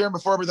Yitzchok, you were sharing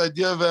before with the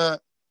idea of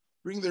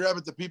bringing the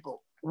Rebbe to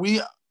people.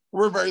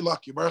 We're very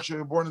lucky. Baruch Hashem,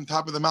 we were born on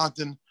top of the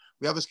mountain.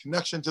 We have this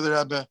connection to the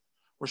Rebbe.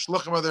 We're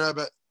shluchim of the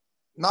Rebbe.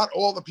 Not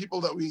all the people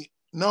that we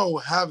know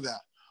have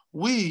that.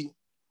 We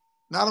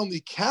not only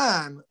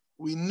can,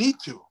 we need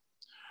to.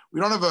 We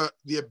don't have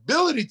the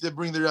ability to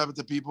bring the Rebbe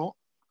to people,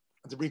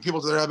 and to bring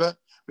people to the Rebbe.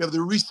 We have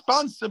the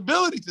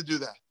responsibility to do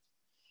that.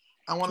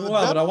 And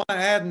but I want to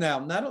add now,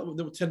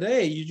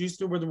 today, you used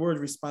the word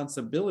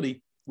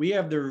responsibility. We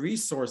have the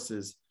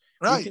resources.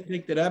 Right. We can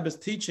take the Rebbe's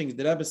teachings,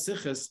 the Rebbe's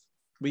sichas.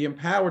 We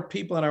empowered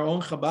people in our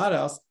own Chabad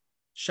house.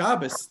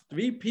 Shabbos,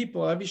 3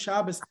 people every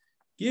Shabbos,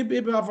 give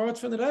Avarot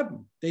from the Rebbe.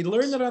 They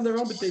learned it on their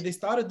own, but they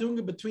started doing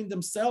it between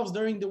themselves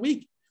during the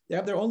week. They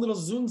have their own little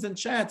Zooms and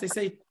chats. They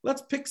say,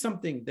 let's pick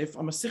something.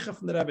 I'm a sicha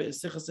from the Rebbe.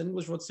 Sichas in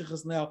English, what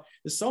sichas now?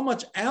 There's so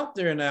much out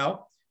there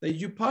now that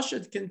you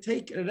Pashat can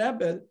take a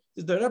Rebbe.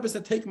 The Rebbe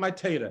said, take my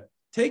Torah.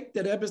 Take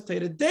the Rebbe's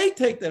Torah. They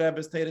take the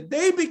Rebbe's Torah.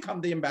 They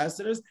become the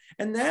ambassadors.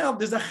 And now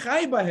there's a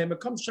chai by him. It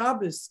comes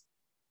Shabbos.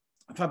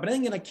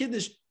 Farbrengen a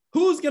Kiddush.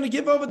 Who's going to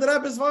give over the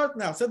Rebbe's word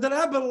now? So the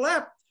Rebbe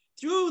left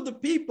through the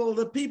people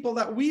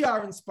that we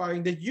are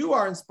inspiring, that you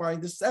are inspiring,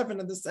 the 7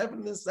 and the 7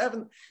 and the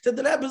 7. So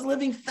the Rebbe is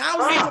living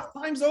thousands of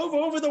times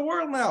over the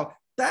world now.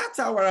 That's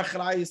our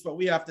achrayus, what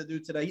we have to do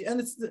today. And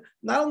it's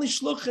not only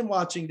shluchim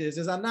watching this.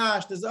 There's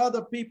Anash, there's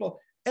other people.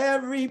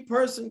 Every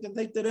person can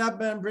take the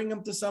Rebbe and bring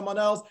him to someone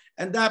else,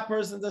 and that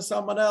person to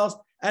someone else.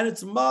 And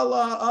it's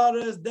Mala,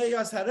 Ares,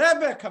 Deyas,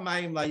 Harebe,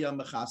 Kamayim, Layam,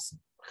 Mechasim.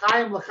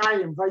 Chaim,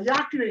 L'chaim,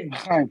 Vayakrin.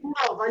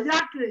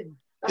 Vayakrin.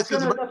 That's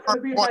going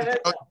to be my head.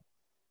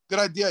 Good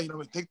idea.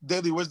 We take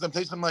daily wisdom,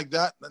 take something like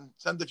that, and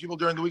send the people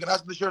during the week and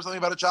ask them to share something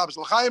about a Shabbos.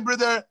 L'chaim,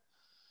 brother.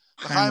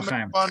 L'chaim,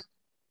 everyone.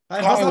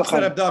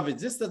 David.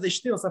 This is the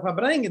shtil. So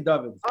Farbrengen,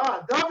 David.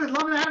 David,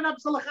 let me have an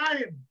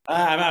L'chaim.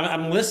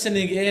 I'm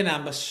listening in.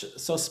 I'm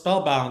so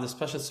spellbound,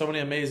 especially so many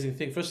amazing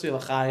things. Firstly,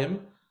 L'chaim.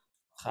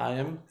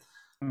 Chaim,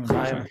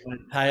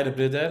 tired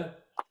brother.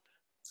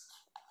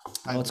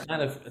 Well,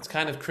 it's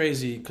kind of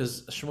crazy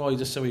because Shmuel, you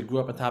just said we grew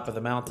up on top of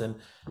the mountain.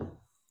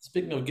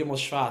 Speaking of Gimel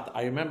Shvat,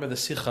 I remember the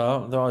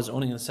sicha, though I was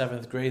only in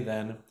 7th grade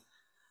then.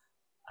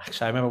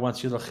 Actually, I remember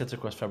once Yehuda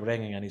Tiechtel was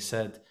Farbrengen, and he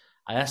said,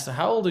 I asked him,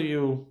 how old are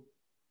you?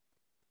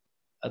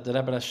 At the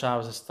Rebbe Rashab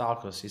was a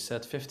Stalkos. He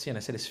said 15. I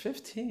said, he's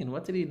 15.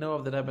 What did he know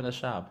of the Rebbe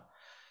Rashab?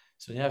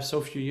 So when you have so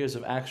few years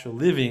of actual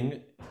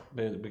living,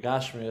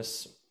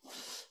 Begashmius,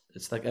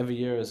 it's like every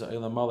year is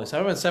Ilam Mali. So I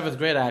remember in 7th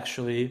grade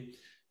actually,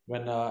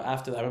 when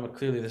after I remember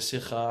clearly the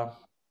sicha,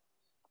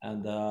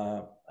 and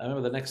I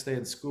remember the next day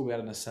in school we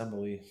had an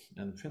assembly,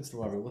 and Prince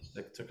Louis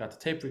took out the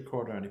tape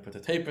recorder and he put the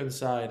tape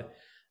inside,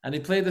 and he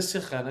played the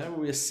sicha. And I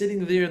remember we were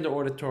sitting there in the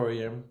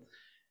auditorium,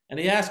 and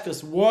he asked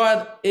us,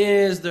 "What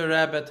is the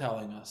Rebbe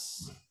telling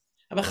us?"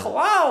 And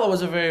Bechalal, it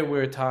was a very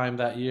weird time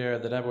that year.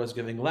 The Rebbe was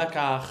giving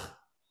lekach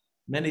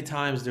many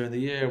times during the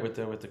year with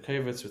the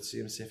kavitz, with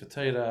Siyam Sefer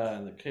Torah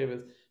and the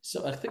kavitz.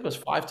 So I think it was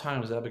 5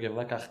 times the Rebbe gave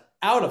lekach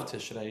out of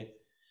Tishrei.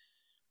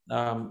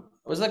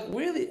 It was like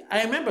really,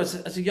 I remember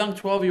as a young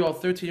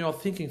 12-year-old,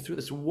 13-year-old thinking through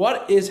this,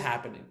 what is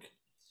happening?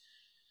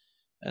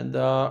 And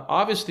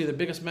obviously the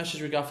biggest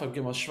message we got from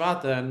Gimel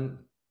Shvat then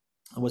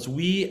was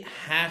we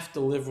have to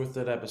live with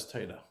the Rebbe's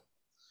Torah.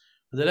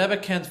 The Rebbe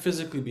can't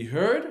physically be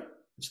heard,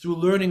 it's through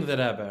learning the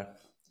Rebbe.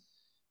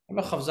 I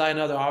remember Chav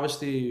Zayin Adar,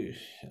 obviously,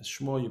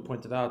 Shmuel, you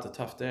pointed out, a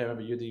tough day. I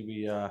remember Yudi,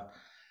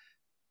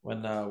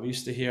 when we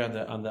used to hear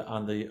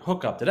on the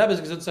hookup, the Rebbe is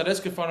going to say,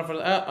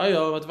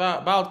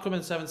 about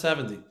coming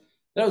 770.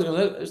 That was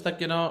it's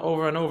like,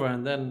 over and over,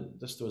 and then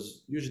that's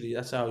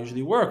how it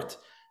usually worked.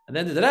 And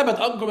then the Rebbe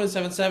coming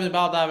 770,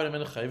 Baal David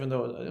Mincha, even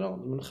though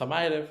Mincha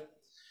Ma'ariv,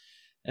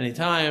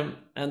 anytime.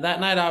 And that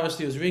night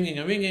obviously it was ringing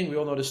and ringing. We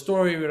all know the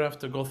story. We don't have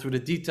to go through the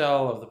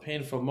detail of the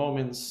painful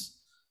moments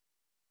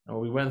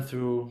we went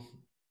through,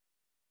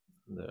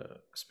 the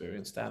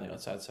experience standing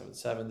outside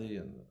 770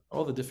 and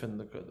all the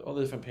different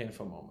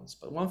painful moments.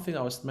 But one thing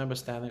I remember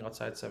standing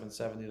outside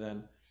 770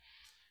 then,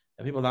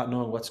 and people not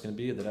knowing what's going to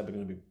be, the Rebbe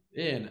going to be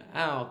in,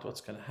 out,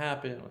 what's going to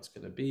happen, what's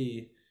going to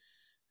be,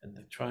 and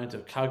trying to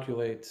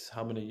calculate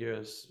how many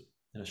years,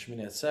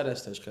 Shemini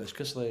Atzeres, Teichtel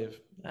Kislev,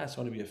 that's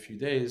going to be a few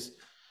days.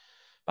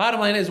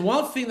 Bottom line is,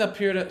 one thing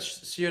that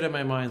seared in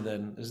my mind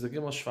then is the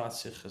Gimel Shvat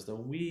Sichas, that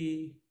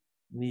we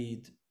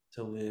need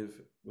to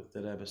live with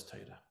the Rebbe's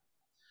Torah.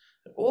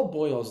 It all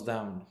boils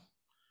down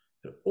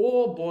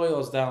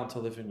to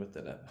living with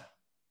the Rebbe.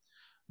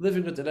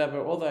 Living with the Rebbe,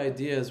 all the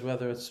ideas,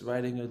 whether it's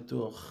writing a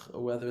duch,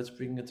 or whether it's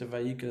bringing it to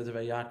Vayikra, to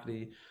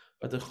Vayakri,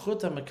 but the chut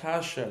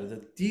HaMekasher,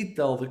 the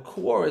detail, the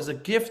core, is a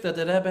gift that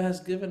the Rebbe has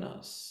given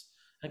us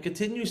and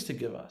continues to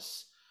give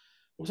us.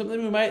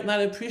 something we might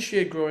not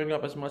appreciate growing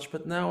up as much,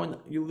 but now when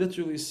you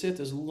literally sit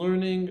is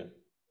learning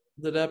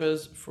the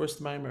Rebbe's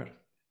first Maimer,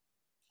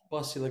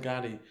 Basi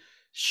Lagadi,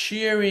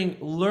 sharing,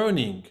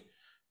 learning.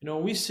 You know,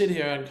 we sit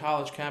here on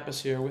college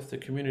campus here with the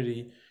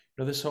community. You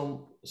know, this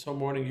whole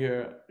morning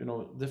here, you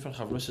know, different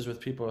chavruses with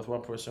people, with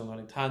one person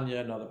learning Tanya,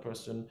 another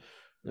person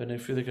learning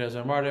Friedrich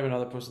Mardim,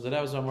 another person the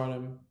Rebbe's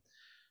Mardim.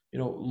 You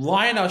know,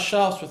 line our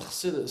shelves with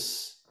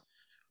chassidus.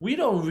 We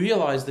don't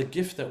realize the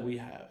gift that we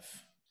have.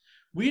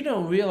 We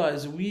don't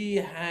realize we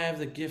have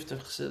the gift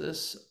of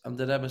chassidus and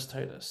the Rebbe's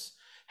Titus.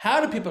 How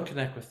do people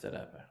connect with the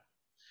Rebbe?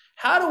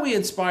 How do we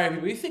inspire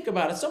people? You think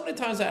about it. So many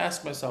times I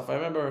ask myself, I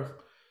remember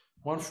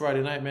one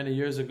Friday night many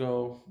years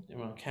ago, you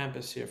know, on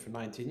campus here for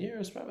 19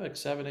 years, probably like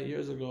 7, 8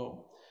 years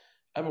ago.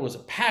 It was a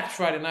packed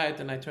Friday night,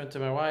 and I turned to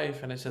my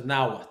wife and I said,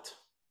 now what?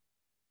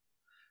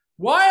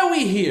 Why are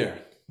we here?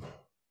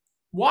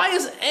 Why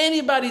is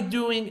anybody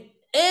doing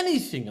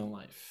anything in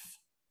life?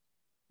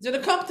 It's going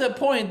to come to a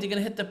point you're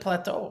going to hit the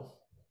plateau.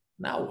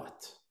 Now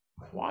what?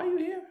 Why are you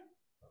here?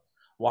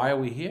 Why are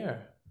we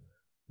here?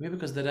 Maybe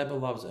because the Rebbe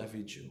loves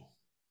every Jew.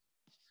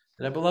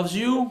 The Rebbe loves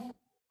you.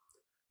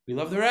 We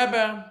love the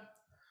Rebbe.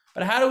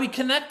 But how do we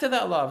connect to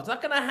that love? It's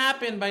not going to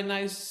happen by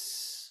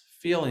nice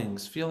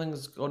feelings.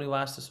 Feelings only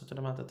last a certain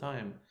amount of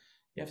time.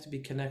 You have to be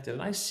connected.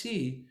 And I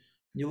see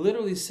you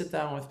literally sit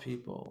down with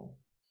people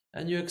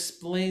and you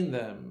explain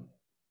them.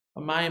 A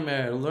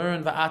maimer,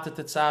 learn va'ata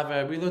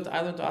tetzaveh.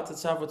 I learned va'ata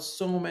tetzaveh with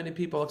so many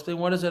people. Explain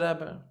what is it,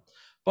 Rebbe?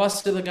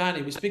 Basi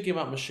Lagani, we're speaking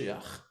about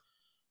Moshiach.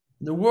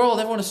 In the world,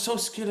 everyone is so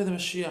scared of the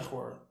Moshiach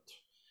word.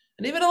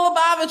 And even in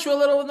Lubavitch, we're a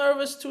little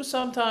nervous too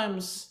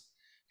sometimes.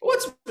 But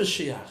what's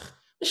Moshiach?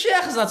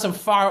 Moshiach is not some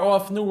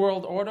far-off New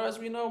World Order, as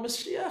we know.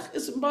 Moshiach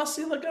is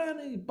Basi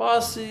Lagani.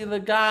 Basi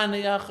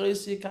Lagani,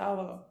 Achoisi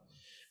Kala.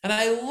 And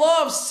I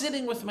love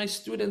sitting with my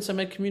students and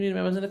my community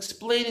members and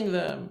explaining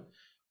them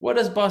what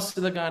is Basi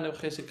Lagani,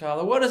 Achoisi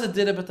Kala, what is a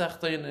Dira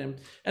B'Tachtonim,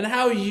 and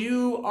how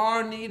you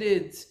are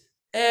needed.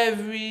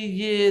 Every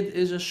Yid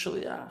is a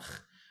Shliach.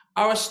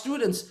 Our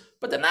students,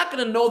 but they're not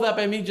going to know that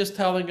by me just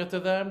telling it to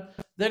them.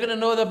 They're going to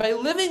know that by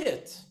living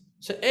it.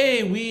 So,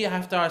 we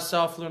have to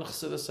ourselves learn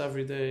Chassidus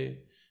every day.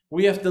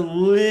 We have to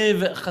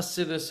live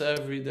Chassidus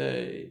every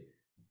day.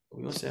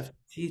 We also have to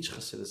teach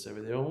Chassidus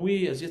every day. When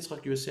we, as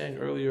Yitzchok, you were saying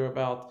earlier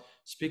about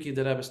speaking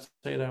the Rebbe's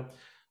Torah,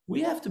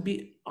 we have to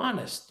be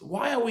honest.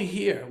 Why are we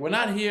here? We're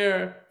not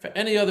here for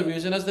any other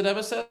reason, as the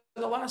Rebbe said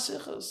in the last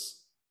sichas.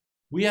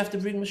 We have to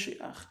bring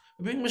Mashiach.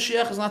 Bring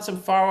Mashiach is not some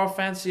far-off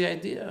fancy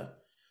idea.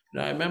 You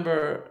know, I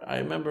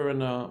remember in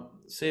the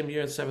same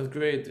year in 7th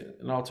grade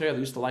in Altair, they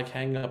used to like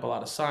hanging up a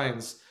lot of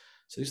signs.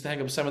 So they used to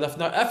hang up some of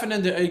no effen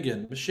in the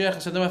eigen.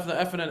 Mashiach said no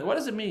effen in. What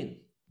does it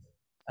mean?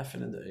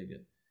 Effen in the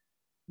eigen.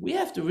 We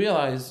have to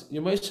realize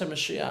Yemosha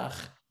Mashiach,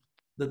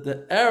 that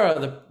the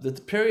era, the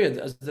period,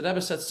 as the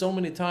Rebbe said so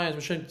many times,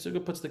 Moshe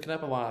Tzugah puts the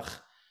knepelach.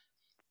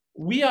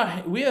 We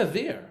are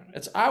there.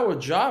 It's our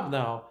job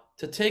now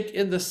to take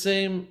in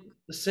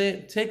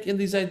take in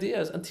these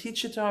ideas and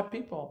teach it to our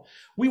people.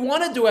 We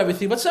want to do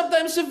everything, but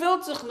sometimes it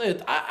will sich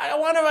nicht. I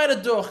want to write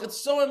a duch. It's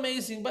so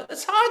amazing, but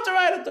it's hard to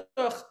write a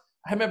duch.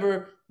 I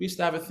remember we used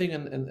to have a thing,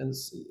 and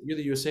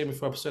you were saying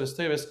before Pesedas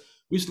Tevis,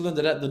 we used to learn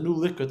the new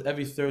likud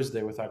every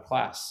Thursday with our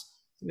class.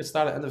 I think it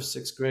started at the end of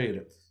 6th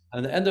grade.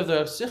 And at the end of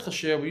the sicha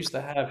shir, we used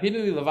to have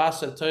Hinuli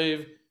Levasa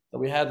Toiv, that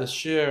we had the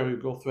shir, we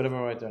go through it,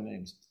 everyone write their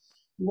names.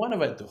 We want to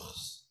write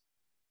duchs.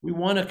 We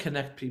want to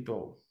connect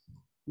people.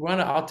 We want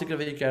to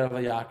articulate,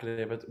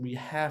 but we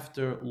have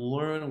to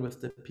learn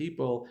with the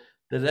people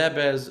the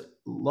Rebbe's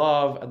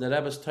love and the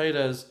Rebbe's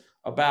Torahs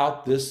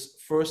about this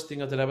first thing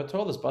that the Rebbe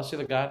told us, Basi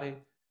Lagani,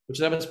 which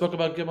the Rebbe spoke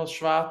about Gimel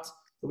Shvat.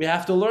 We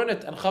have to learn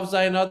it. And Chav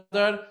Zayin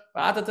Adar,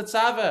 Va'ata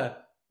Tetzaveh,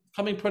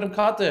 coming Purim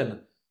Katan.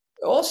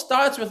 It all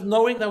starts with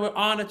knowing that we're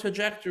on a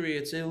trajectory.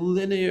 It's a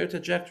linear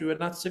trajectory. We're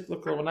not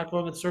cyclical. We're not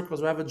going in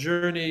circles. We have a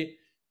journey.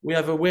 We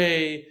have a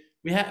way.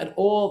 We have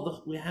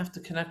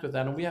to connect with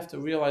that, and we have to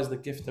realize the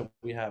gift that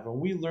we have. And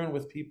we learn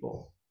with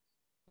people.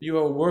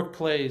 You're a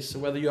workplace,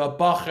 whether you're a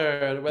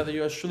bacher, whether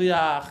you're a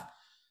shliach.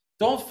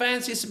 Don't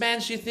fancy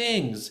smanchy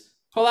things.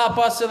 Pull out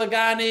Basi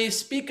Lagani.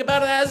 Speak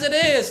about it as it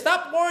is.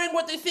 Stop worrying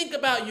what they think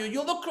about you.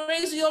 You look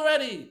crazy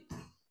already.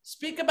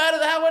 Speak about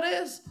it how it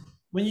is.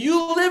 When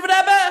you live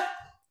Rebbe,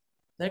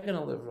 they're going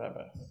to live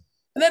Rebbe.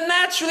 And then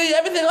naturally,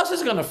 everything else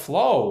is going to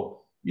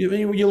flow.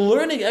 You're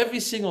learning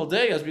every single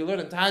day, as we learn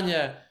in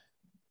Tanya.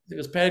 I think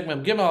it was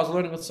Farbreng Gimel. I was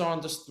learning with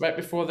someone just right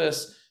before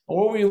this. And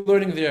what were you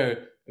learning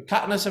there?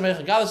 How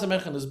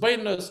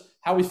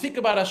we think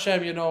about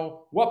Hashem,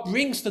 what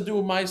brings to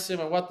do Maisim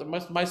and what the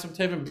Maisim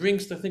Tevim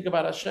brings to think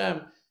about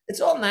Hashem.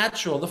 It's all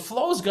natural. The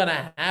flow is going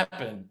to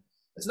happen.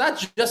 It's not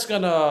just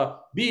going to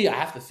be, I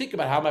have to think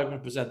about how am I going to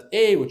present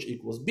A, which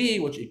equals B,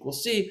 which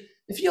equals C.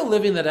 If you're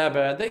living the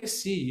Rebbe, they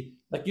see,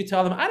 like you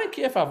tell them, I don't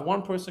care if I have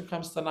one person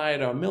comes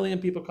tonight or 1 million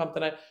people come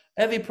tonight.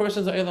 Every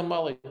person's an Eilam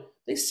Mali.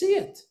 They see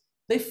it.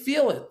 They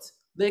feel it.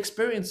 They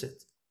experience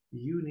it.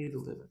 You need to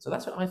live it. So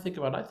that's what I think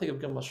about. I think of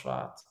Gimel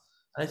Shvat.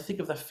 And I think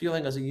of that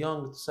feeling as a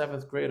young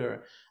 7th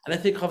grader. And I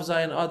think Chav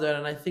Zayin Adar,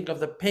 and I think of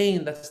the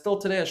pain that still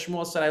today, as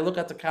Shmuel said, I look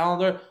at the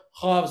calendar,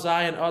 Chav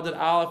Zayin Adar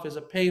Aleph is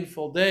a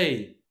painful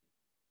day.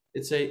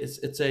 It's a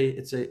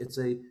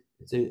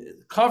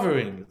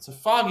covering, it's a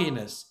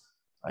fogginess.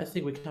 I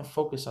think we can't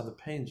focus on the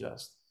pain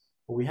just.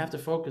 What we have to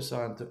focus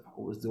on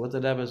what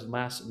the Rebbe's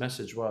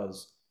message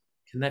was.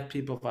 Connect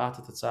people for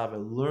Ata Tetzaveh,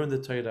 learn the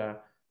Torah.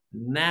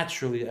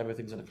 Naturally,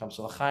 everything's going to come.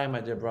 So, l'chaim, my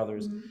dear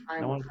brothers. And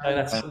I want to tell you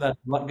that's something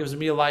that gives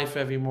me a life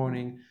every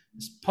morning.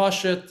 Is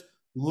Pashat,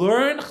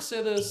 learn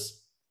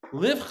Chassidus,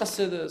 live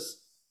Chassidus,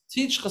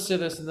 teach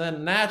Chassidus, and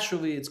then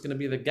naturally it's going to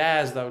be the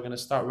gas that we're going to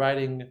start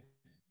writing,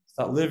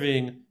 start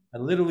living,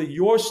 and literally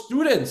your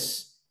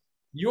students,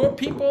 your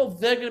people,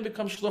 they're going to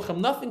become shluchim.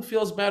 Nothing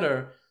feels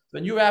better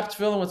than you wrap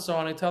tefillin with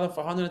someone and tell them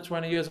for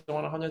 120 years, I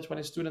want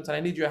 120 students and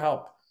I need your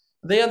help.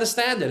 They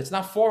understand it. It's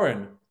not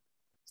foreign.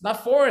 It's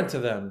not foreign to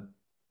them.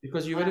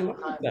 Because you already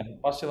looked at them.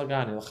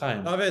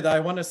 David,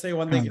 I want to say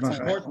one thing. It's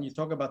important. You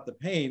talk about the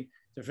pain.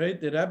 The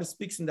Rebbe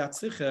speaks in that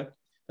sicha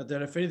that the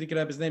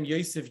Rebbe's name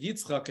Yosef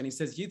Yitzchok, and he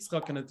says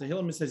Yitzchok, and at the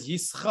Tehillim it says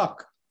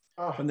Yitzchak,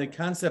 from the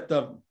concept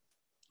of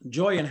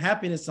joy and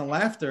happiness and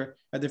laughter.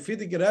 And the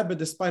Rebbe,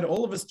 despite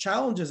all of his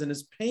challenges and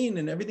his pain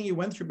and everything he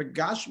went through, but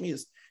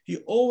Gashmias, he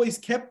always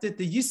kept it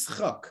the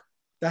Yitzchak,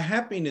 the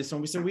happiness. And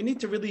we said we need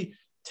to really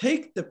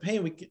take the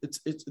pain.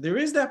 There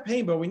is that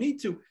pain, but we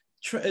need to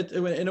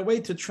in a way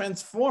to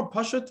transform.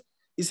 Pashat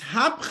is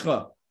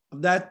hapcha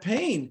of that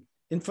pain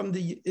into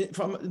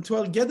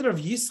a gather of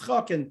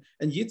Yitzchak and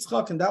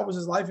Yitzchak, and that was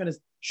his life. And it's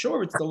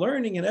it's the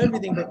learning and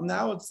everything, but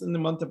now it's in the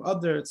month of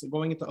Adar. It's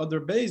going into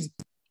Adar Beis.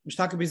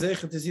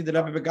 To see the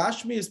Rebbe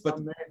Begashmias, but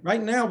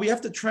right now we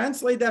have to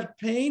translate that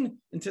pain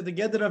into the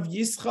gather of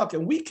Yitzchak,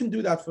 and we can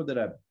do that for the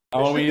Rebbe.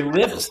 And when we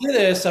live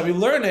this and we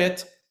learn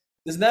it,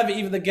 there's never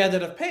even the gather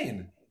of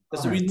pain.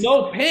 So we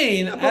know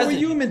pain. Yeah, but we're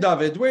human,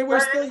 David. We're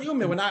still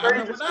human. We're not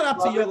up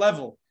to your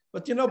level.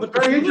 But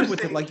but if you live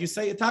with it, like you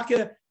say,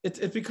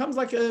 it becomes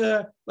like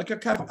a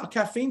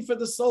caffeine for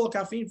the soul, a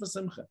caffeine for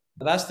simcha.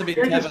 It has to be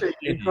interesting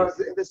because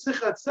in the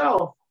sicha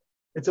itself,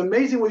 it's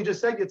amazing what you just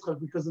said, Yitzchak,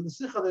 because in the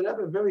sicha, the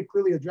Rebbe very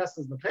clearly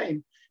addresses the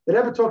pain. The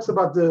Rebbe talks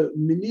about the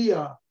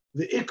miniya,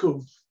 the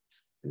ikuv.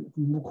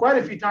 Quite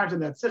a few times in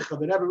that sicha,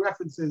 the Rebbe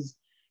references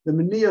the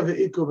miniya,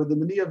 the ikuv, and the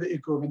miniya, the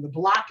ikuv, and the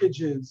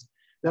blockages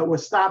that we're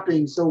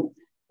stopping. So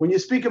when you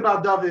speak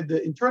about David,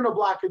 the internal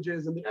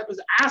blockages, and the Rebbe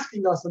is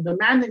asking us and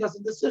demanding us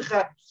in the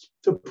sicha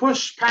to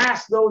push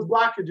past those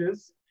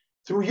blockages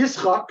through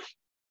Yitzchak.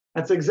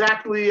 That's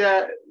exactly,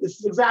 this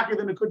is exactly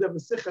the Nakuda of the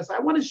sicha. So I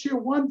want to share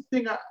one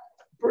thing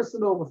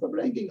personal with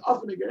Farbrengen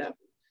often again.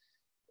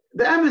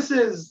 The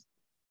emphasis,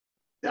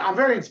 I'm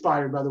very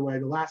inspired, by the way,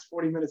 the last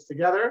 40 minutes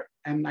together,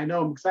 and I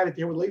know I'm excited to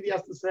hear what Levi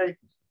has to say.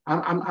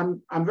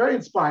 I'm very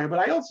inspired, but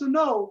I also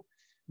know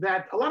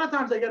that a lot of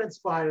times I get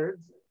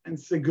inspired and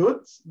say good,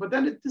 but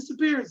then it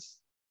disappears.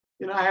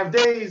 I have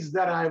days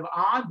that I'm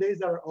on, days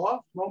that are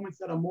off, moments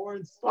that I'm more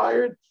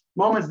inspired,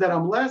 moments that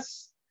I'm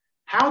less.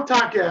 How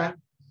taka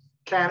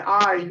can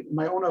I,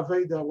 my own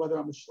aveda, whether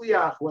I'm a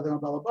shliach, whether I'm a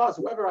balabas,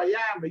 whoever I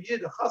am, a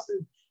yid, a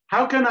chassid,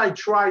 how can I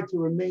try to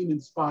remain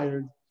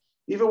inspired,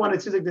 even when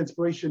it seems like the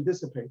inspiration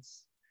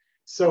dissipates?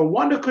 So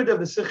one nakuda of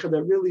the sicha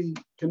that really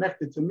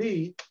connected to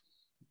me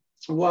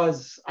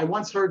was, I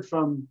once heard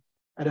from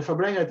at a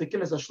Farbreng at the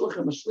Kinnis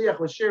Ashluchim, a shliach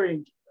was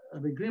sharing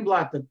Rabbi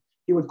Greenblatt that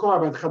he would call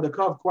Rabbi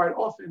Chadakov quite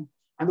often,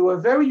 and there were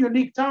very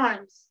unique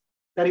times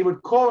that he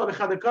would call Rabbi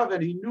Chadakov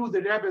and he knew the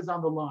Rebbe is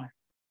on the line.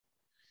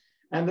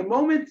 And the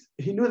moment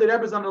he knew the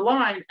Rebbe is on the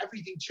line,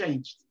 everything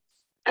changed.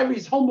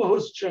 His whole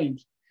mahus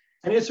changed.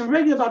 And it's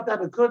already about that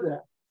nakuda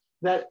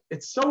that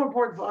it's so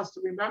important for us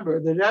to remember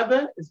the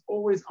Rebbe is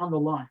always on the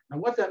line. And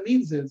what that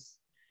means is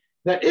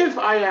that if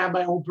I am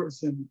my own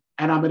person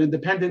and I'm an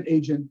independent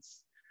agent,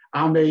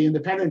 I'm an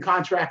independent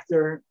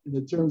contractor in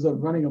the terms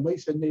of running a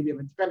mission, maybe of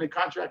independent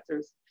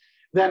contractors,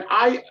 then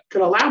I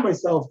could allow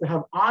myself to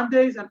have on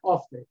days and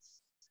off days.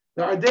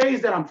 There are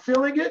days that I'm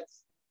feeling it,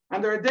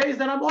 and there are days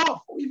that I'm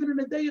off, or even in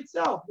the day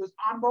itself, there's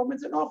on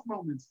moments and off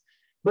moments.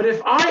 But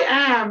if I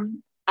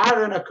am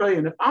Aaron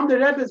Akoyan, if I'm the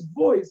Rebbe's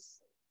voice,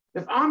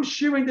 if I'm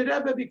sharing the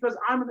Rebbe because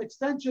I'm an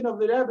extension of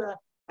the Rebbe,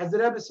 as the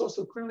Rebbe saw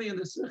so clearly in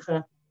the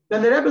Sicha,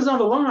 then the Rebbe's on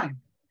the line.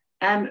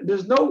 And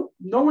there's no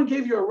one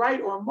gave you a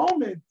right or a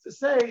moment to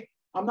say,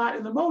 I'm not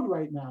in the mode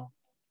right now.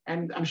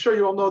 And I'm sure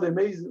you all know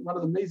one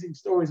of the amazing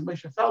stories of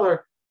Moshe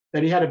Feller,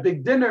 that he had a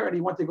big dinner and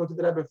he wanted to go to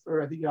the Rebbe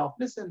for, I think, Yalf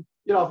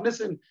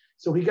Nissen.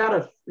 So he got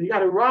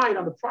a ride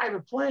on the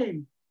private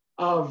plane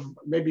of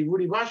maybe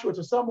Rudy Washowitz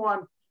or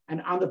someone.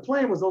 And on the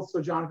plane was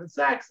also Jonathan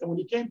Sachs. And when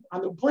he came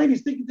on the plane,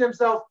 he's thinking to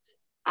himself,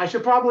 I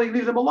should probably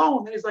leave them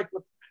alone. And he's like,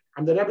 look,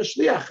 I'm the Rebbe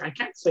Shliach. I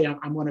can't say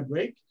I'm on a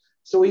break.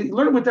 So he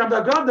learned with them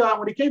that Gada,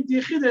 when he came to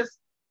Yechidus,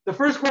 the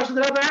first question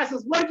the Rebbe asked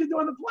is, what did you do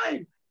on the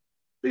plane?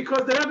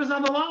 Because the Rebbe's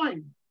on the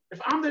line.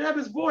 If I'm the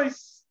Rebbe's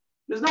voice,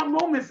 there's not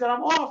moments that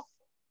I'm off.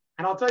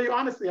 And I'll tell you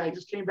honestly, I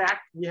just came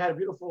back. We had a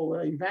beautiful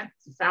event,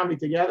 family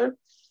together.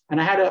 And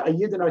I had a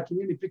yid in our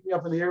community pick me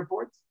up in the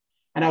airport.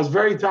 And I was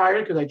very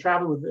tired because I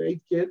traveled with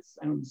 8 kids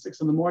and it was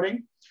 6 in the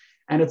morning.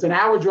 and it's an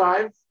hour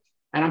drive,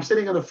 and I'm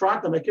sitting in the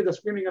front, and my kids are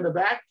screaming in the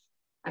back,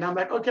 and I'm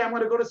like, okay, I'm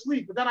going to go to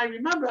sleep. But then I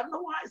remember, I don't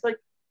know why, it's like,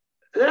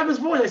 the Rebbe's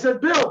voice. I said,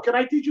 Bill, can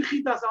I teach you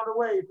chitas on the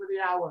way for the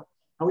hour?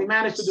 And we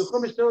managed to do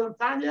Chumash Tehillim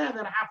Tanya and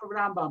then half of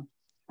Rambam.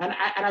 And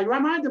I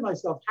reminded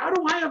myself, how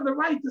do I have the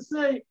right to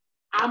say,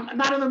 I'm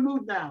not in the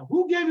mood now?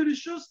 Who gave you the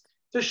shus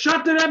to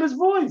shut the Rebbe's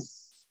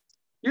voice?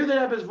 You're the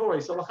Rebbe's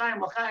voice. So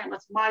l'chaim,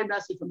 that's my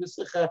message from this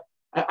sicha.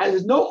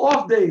 There's no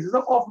off days, there's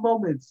no off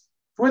moments.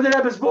 For the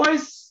Rebbe's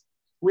voice,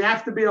 we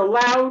have to be a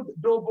loud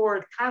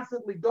billboard,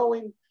 constantly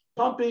going,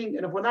 pumping.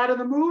 And if we're not in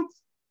the mood,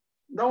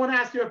 no one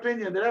asks your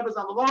opinion. The Rebbe's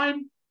on the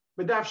line.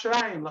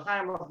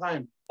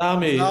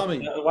 Tommy,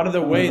 one of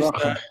the ways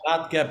to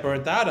not get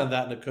burnt out on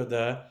that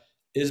nakuda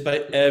is by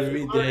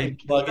every day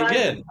plugging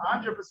in.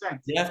 100%.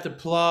 You have to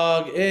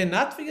plug in,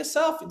 not for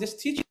yourself,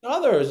 just teaching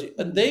others.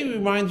 And they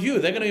remind you,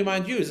 they're going to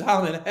remind you,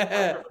 Zalman,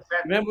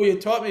 remember what you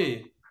taught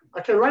me.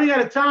 Okay, running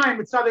out of time.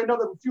 It's how they know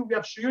that we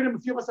have shiurim, a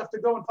few of us have to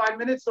go in 5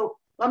 minutes. So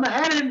I'm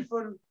ahead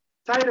from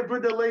Teichtel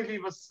Brother Levi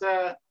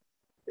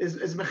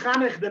is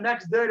mechanich the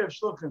next day of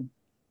Shluchim.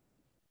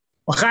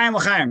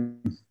 L'chaim.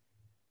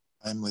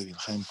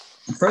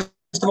 First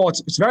of all,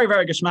 it's very,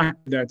 very geschmack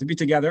there to be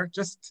together,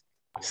 just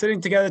sitting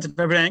together to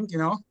Farbreng, you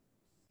know.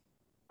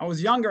 I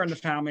was younger in the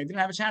family, didn't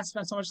have a chance to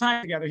spend so much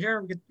time together.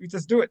 Here, we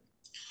just do it.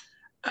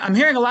 I'm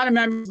hearing a lot of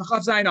memories of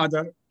Chav Zayin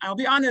Adar. I'll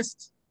be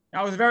honest,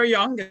 I was very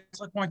young,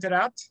 as I pointed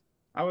out.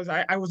 I was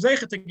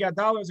zeicha to get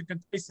dollars and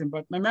contestant,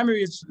 but my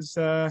memory is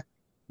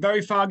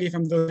very foggy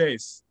from those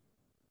days.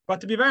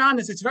 But to be very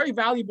honest, it's very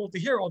valuable to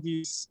hear all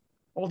these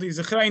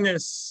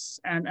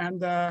zechreinis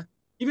and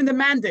even the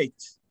mandate.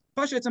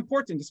 Especially, it's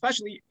important,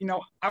 especially, you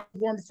know, I was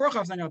born before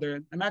Chav Zayin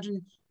Adar.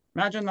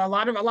 Imagine a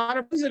lot of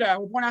Zera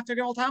were born after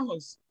Geulah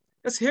Tammuz.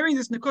 Just hearing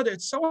this Nakuda,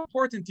 it's so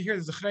important to hear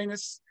the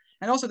Zechreinis,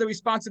 and also the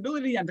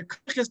responsibility and the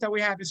kachis that we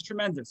have is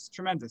tremendous.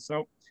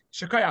 So,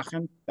 shekayach,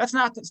 and let's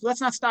not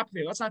stop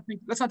there. Let's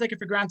not take it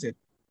for granted.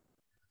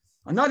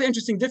 Another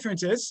interesting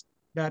difference is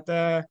that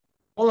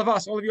all of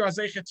you are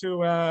zeicha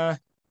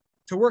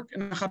to work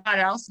in the Chabad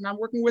house, and I'm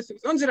working with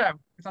Unzera,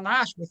 with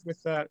Anash,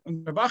 with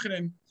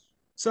Bacharim.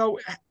 So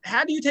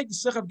how do you take the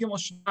sicha of Gimel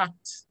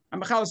Shevat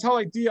and this whole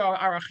idea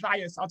our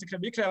achrayus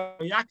altikabikra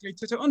yakli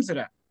to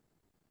Unzera?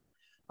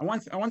 I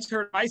once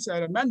heard Isa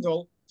at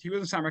Mendel. He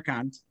was in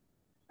Samarkand,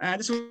 and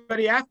this was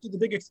already after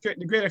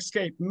the Great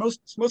Escape.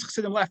 Most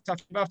chassidim left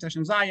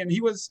Tashem Zayin.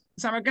 He was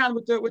in Samarkand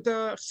with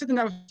the chassidim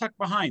that was tucked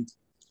behind.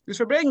 He was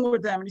Farbrengen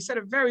with them, and he said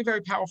a very,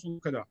 very powerful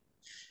kudah.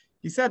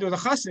 He said there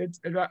was a chassid,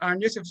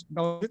 Yosef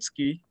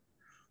Belitsky,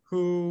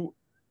 who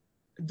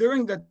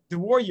during the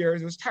war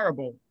years, it was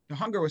terrible. The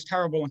hunger was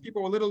terrible, and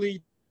people were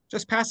literally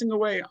just passing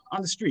away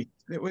on the street.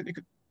 There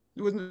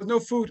was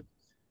no food.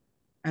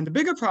 And the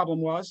bigger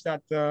problem was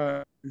that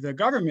the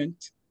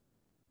government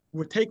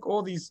would take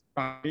all these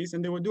bodies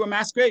and they would do a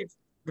mass grave,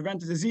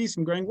 prevent the disease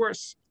from growing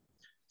worse.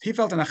 He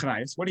felt an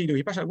achrayus. What did he do?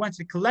 He went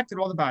and collected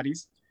all the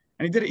bodies,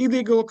 and he did an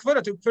illegal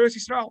kvara to Kveres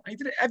Yisrael. And he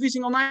did it every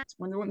single night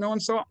when no one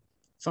saw,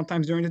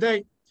 sometimes during the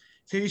day.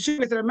 So he shared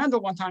with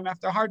Mendel one time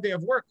after a hard day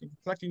of work,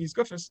 collecting these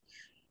gufas.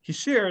 He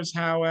shares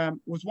how it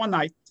was one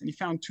night and he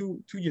found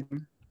two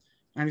yidden,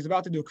 and he's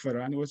about to do a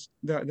kvara, and it was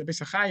the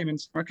Beis HaChaim in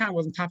Samarkand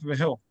was on top of a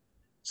hill.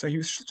 So he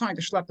was trying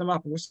to schlep them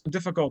up. It was so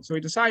difficult. So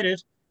he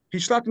decided he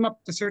schlepped them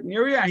up to a certain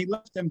area and he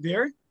left them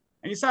there. And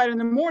he decided in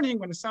the morning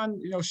when the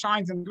sun,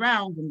 shines in the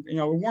ground and,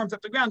 it warms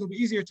up the ground, it'll be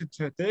easier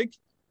to dig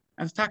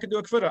and to do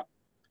a kvara.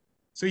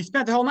 So he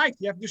spent the whole night.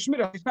 You have to do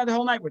shmira. He spent the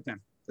whole night with them.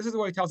 This is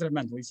what he tells it at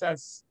Mendel. He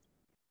says,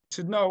 you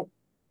should know,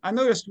 I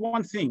noticed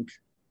one thing.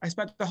 I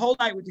spent the whole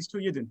night with these two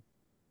yidden.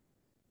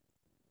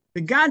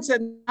 The ganze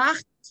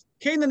Nacht,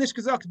 keiner nicht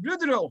gesagt,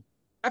 Brüderl,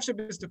 after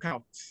bist du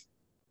kalt.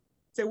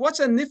 Say, what's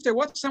a nifter?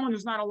 What's someone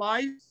who's not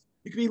alive?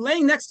 You could be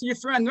laying next to your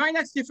friend, right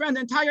next to your friend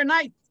the entire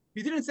night.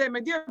 You didn't say,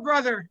 my dear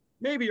brother,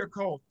 maybe you're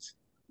cold.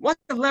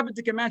 What's a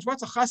lebedik mensch?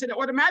 What's a chassid?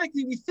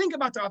 Automatically, we think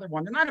about the other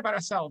one, and not about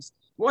ourselves.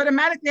 We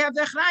automatically have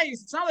the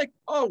achrayus. It's not like,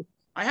 oh,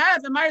 I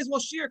might as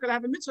well share because I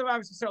have a mitzvah.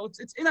 So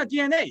it's in our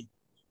DNA.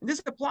 And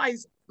this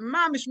applies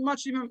much more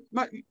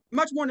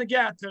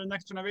negative to the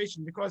next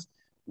generation, because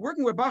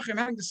working with Bachrim,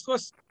 having this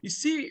chus, you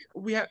see,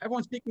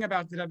 everyone's speaking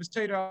about the Rebbe's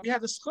Torah. We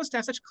have this chus to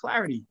have such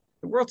clarity.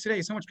 The world today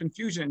is so much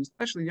confusion,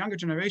 especially the younger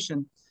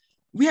generation.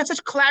 We have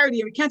such clarity,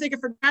 and we can't take it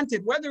for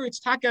granted. Whether it's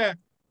Taka,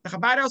 the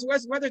Chabad house,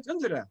 whether it's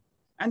Unzera,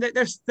 and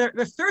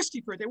they're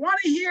thirsty for it. They want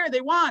to hear.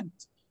 They want,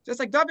 just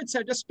like David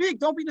said, just speak.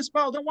 Don't be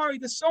dispelled. Don't worry.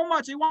 There's so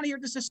much they want to hear.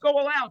 Just go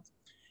all out.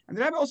 And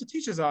the Rebbe also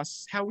teaches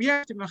us how we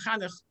have to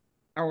mechanech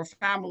our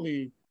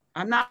family,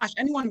 Anash,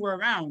 anyone we're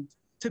around,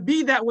 to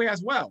be that way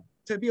as well.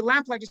 To be a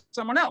lamp like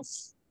someone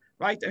else,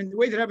 right? And the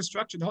way the Rebbe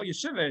structured the whole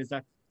yeshiva is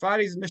that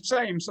Fridays is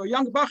Mishtzayim. So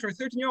young Bacher,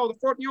 13-year-old,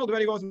 14-year-old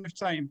already goes in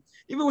Mishtzayim.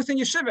 Even within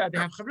yeshiva, they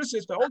have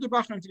chavrusis, the older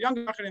Bacher and the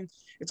younger Bacher.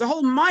 It's a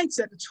whole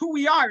mindset. It's who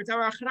we are. It's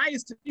our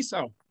achrayus to be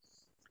so.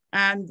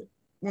 And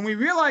when we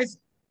realize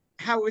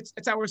how it's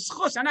our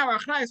schus and our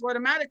achrayus,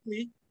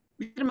 automatically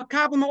we get a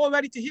makabim all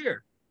ready to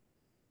hear.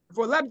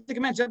 For Lebedek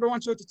mensch,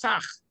 everyone showed to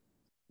tach.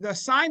 The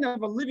sign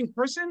of a living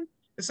person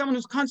is someone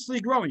who's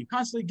constantly growing,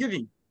 constantly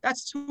giving.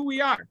 That's who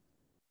we are.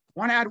 I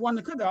want to add one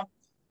nakuda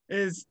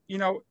is,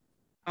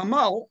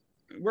 Amal,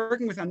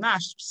 working with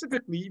Anash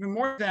specifically, even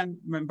more than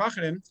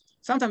Bacharim,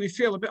 sometimes we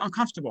feel a bit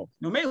uncomfortable.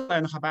 Maybe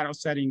in a Chabad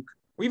setting,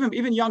 or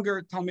even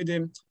younger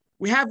Talmidim,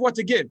 we have what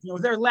to give.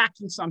 They're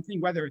lacking something,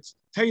 whether it's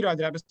Torah,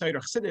 the Rebbe's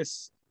Torah,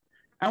 chassidus,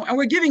 and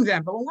we're giving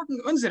them. But when we're working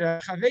with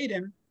Unzera,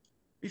 Chavedim,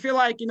 we feel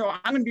like,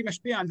 I'm going to be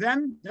mashpia on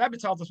them. The Rebbe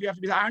tells us we have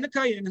to be the Iron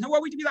Kayin. And who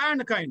are we to be the Iron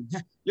Kayin?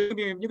 You're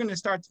going to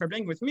start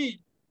Farbrengen with me.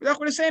 We're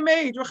the same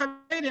age, we're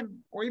Chavedim,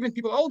 or even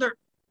people older.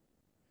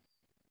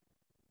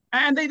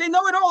 And they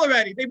know it all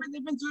already. They've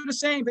been through the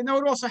same. They know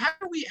it all. So how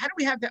do we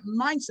have that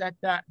mindset,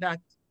 that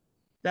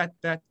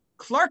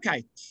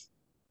Clarkite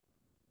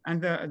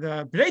and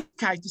the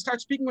Breitkeit to start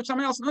speaking with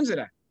someone else in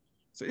Unzera?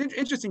 So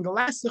interesting. The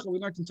last sicha we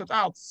learned in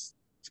Teichtel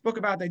spoke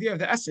about the idea of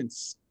the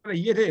essence. What a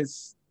yid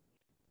is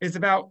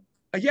about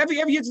every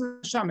yid is a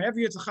neshama,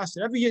 every yid is a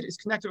chassid, every yid is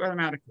connected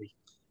automatically.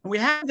 And we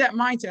have that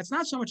mindset. It's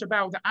not so much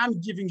about that I'm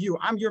giving you,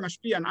 I'm your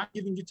mashpia, and I'm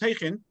giving you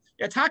teichen.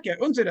 Yatake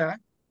Unzera.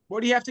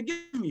 What do you have to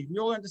give me? We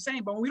all learn the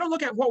same. But when we don't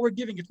look at what we're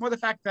giving, it's more the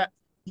fact that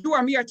you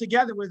and me are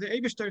together with the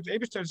Eibishter,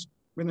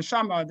 with the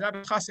Shama, the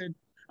Rebbe Chassid,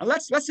 and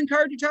let's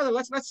encourage each other.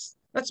 Let's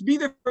be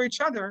there for each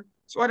other.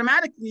 So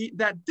automatically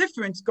that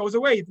difference goes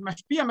away. The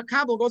Mashpia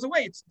Makabel goes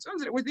away.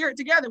 We're there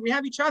together. We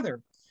have each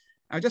other.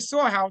 I just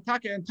saw how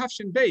Taka and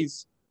Tafshin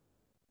Beis,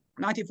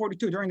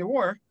 1942, during the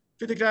war,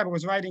 Rebbe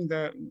was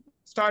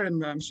started in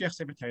the Moshiach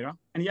Mindset,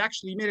 and he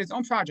actually made his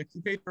own project. He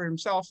paid for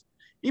himself.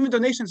 Even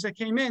donations that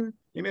came in,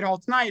 he made a whole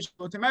tonight,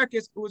 go to America,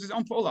 it was his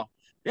own pula.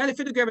 Then the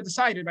Fidik Rebbe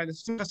decided, by the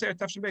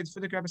Tafshin Beis,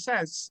 the Fidik Rebbe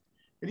says,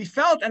 that he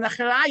felt, and the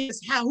Charai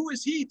is, who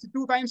is he to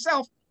do it by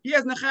himself? He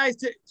has Nachai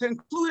to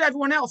include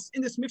everyone else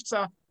in this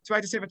mitzvah to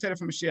write the Sefer Torah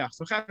from Mashiach.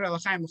 So,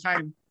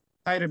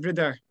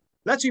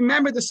 let's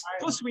remember the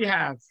spus we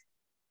have,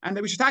 and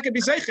that we should take it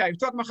be zeicha. We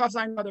talk about Chav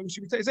Zayin, we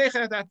should be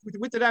zeicha that with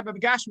the Rebbe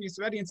Begashmi is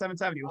already in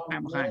 770.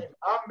 Amen.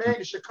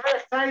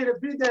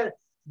 Amen.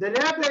 The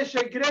Rebbe is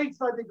great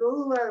for the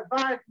geulah.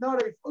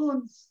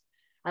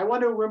 I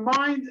want to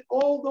remind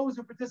all those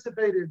who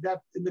participated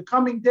that in the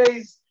coming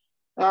days,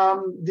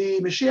 the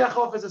Mashiach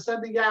office is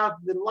sending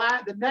out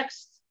the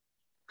next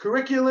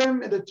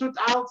curriculum in the Tut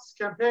Alts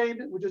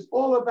campaign, which is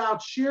all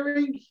about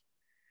sharing.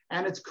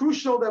 And it's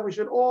crucial that we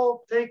should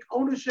all take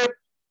ownership,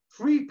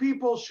 free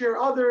people, share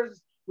others.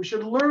 We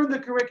should learn the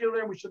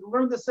curriculum. We should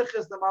learn the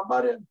sichas, the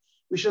mamarim.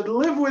 We should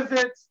live with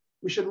it.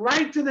 We should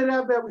write to the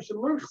Rebbe. We should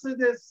learn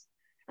chassidus.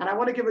 And I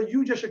want to give a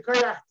huge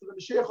shekayach to the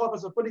Mashiach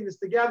office of putting this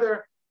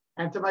together,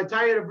 and to my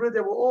tired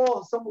brother. We'll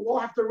all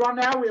have to run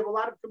now. We have a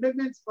lot of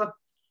commitments, but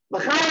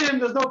l'chaim,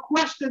 there's no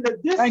question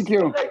that this. Thank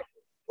you.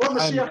 What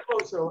Mashiach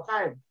closer,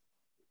 l'chaim.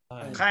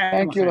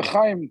 Thank you,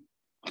 l'chaim.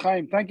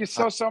 Chaim, thank you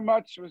so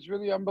much. It was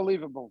really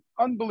unbelievable.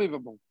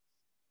 Unbelievable.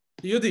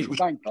 Yudi,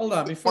 hold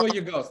on before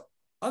you go.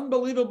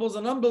 Unbelievable is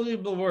an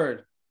unbelievable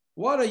word.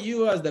 What are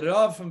you, as the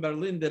Rav from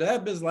Berlin, the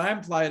Rebbe's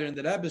Lamplighter in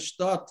the Rebbe's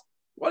Stadt?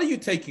 What are you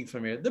taking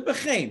from here? The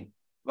Bechein.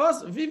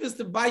 Wie wirst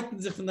du beiten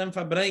sich von dem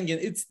Farbrengen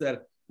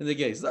Itzter in the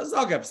Geist?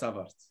 Sag etwas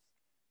about.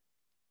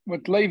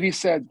 What Levi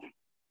said,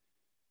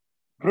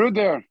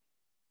 Bruder,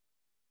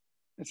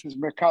 this is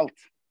Merkalt.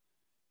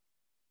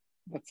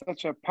 That's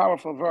such a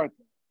powerful word.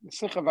 The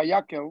sicha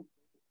vayakel,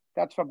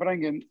 that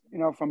Farbrengen,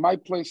 from my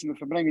place in the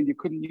Farbrengen, you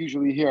couldn't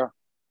usually hear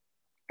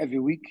every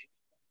week.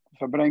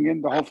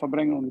 Farbrengen, the whole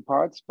Farbrengen, only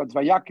parts. But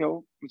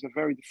vayakel was the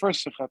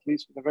first sicha at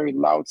least, was a very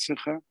loud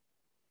sicha.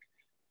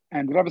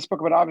 And the Rebbe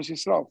spoke about Ahavas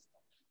Yisrael.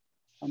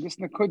 And this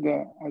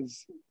Nakuda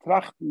as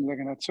Trachten, like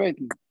in that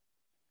Zweiten.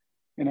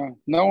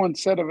 No one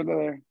said over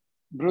there,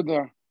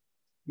 Bruder,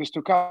 bist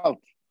du kalt?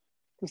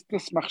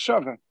 This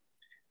machshava.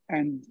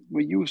 And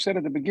what you said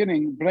at the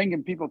beginning,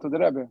 bringing people to the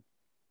Rebbe.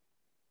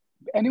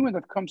 Anyone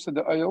that comes to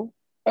the oil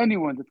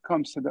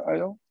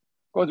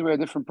goes away a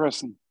different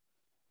person.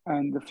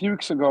 And a few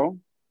weeks ago,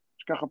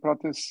 Shkacha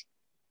Pratis,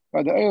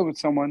 by the oil with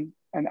someone,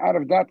 and out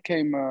of that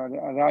came a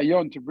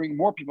rayon to bring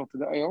more people to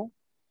the oil.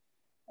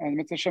 And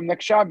Mitzvah Hashem,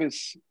 next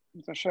Shabbos,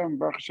 Mitzvah Hashem,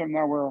 Baruch Hashem,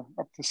 now we're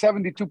up to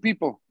 72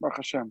 people, Baruch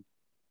Hashem.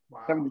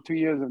 Wow. 72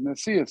 years of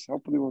Nesias.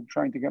 Hopefully we're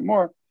trying to get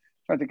more,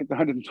 trying to get to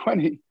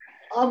 120.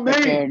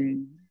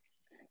 Amen.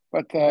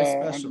 But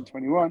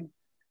 121.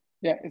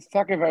 Yeah, it's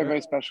very,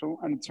 very special.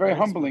 And it's very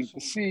humbling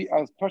to see,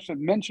 as Pasha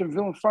mentioned,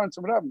 Vil in front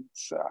of Rebbe.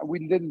 We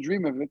didn't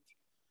dream of it,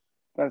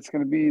 that it's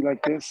going to be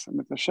like this. And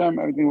with Hashem,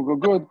 everything will go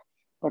good.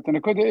 But the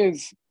Nakuda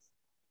is,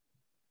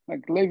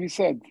 like Levi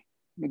said,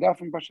 we have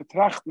to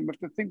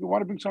think we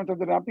want to bring something to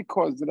them, not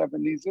because the Rebbe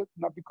needs it,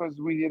 not because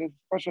we need it,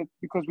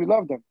 because we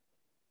love them.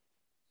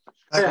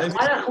 My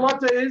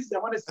achlata is, I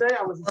want to say,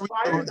 I was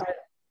inspired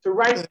to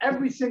write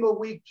every single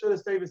week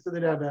Shudas Davis to the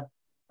Rebbe.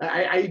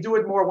 I do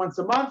it more once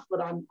a month, but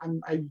I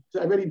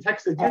already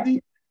texted Yudi.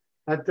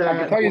 I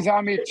can tell you,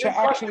 Zami, it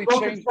actually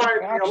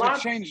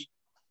changed.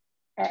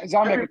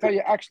 Zami, I can tell you,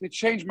 actually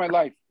changed my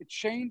life. It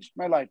changed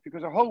my life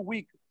because a whole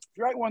week, if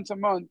you write once a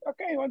month,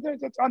 okay,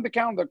 that's on the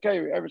calendar,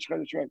 okay, average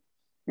credit right.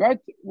 Right?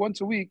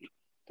 Once a week,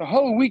 the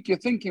whole week you're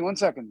thinking, 1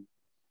 second.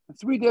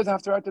 3 days I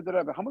have to write to the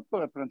Rebbe. How much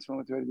will I put on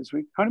Tzvah this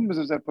week? How many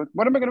mezuzahs I put?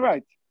 What am I going to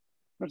write?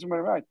 What am I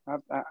going to write? I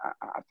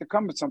have to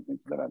come with something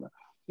for the Rebbe.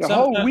 The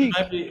whole week.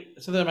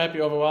 Something that might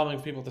be overwhelming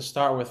for people to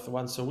start with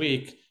once a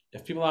week.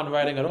 If people aren't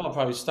writing at all,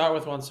 probably start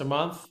with once a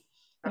month.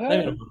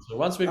 Yeah.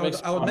 Once a week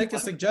I would make a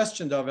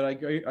suggestion, David.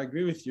 I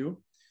agree with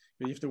you.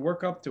 You have to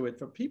work up to it.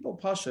 For people,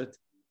 Pashut,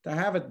 to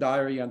have a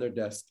diary on their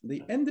desk. At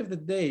the end of the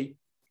day,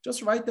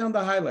 just write down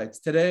the highlights.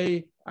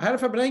 Today, I had a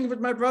Farbrengen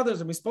with my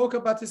brothers, and we spoke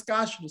about this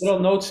discussion. Little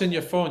notes in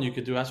your phone you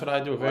could do. That's what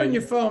I do. On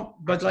your phone.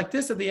 But like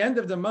this, at the end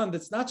of the month,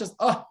 it's not just,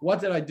 what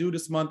did I do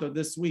this month or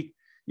this week?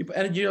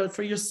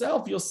 For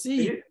yourself, you'll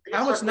see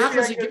how much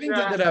nachas you're giving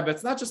to the Rebbe.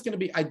 It's not just going to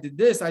be, I did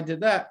this, I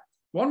did that.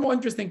 One more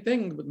interesting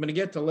thing, when I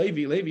get to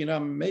Levi,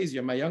 I'm amazed.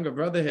 You're my younger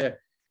brother here.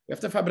 We have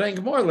to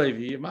Farbrengen more,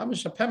 Levi.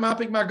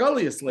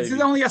 This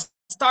is only a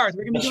start.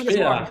 We're going to be doing this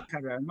more.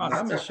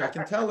 I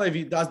can tell,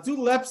 Levi, do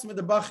leps with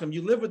the bachim.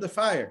 You live with the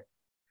fire.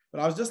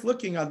 But I was just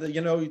looking at the,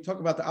 you talk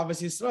about the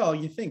Avos Yisrael.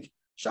 You think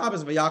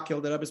Shabbos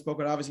Vayakil, the Rebbe spoke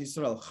about Avos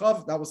Yisrael.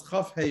 Chav, that was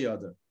Chav Hey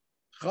Adar.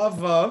 Chav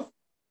Vav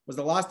was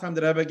the last time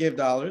the Rebbe gave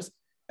dollars.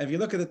 And if you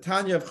look at the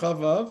Tanya of Chav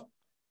Vav,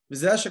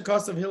 V'zeh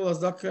shekosov Hillel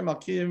Zakrim al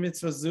Kiyam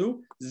Mitzvah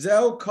Zu,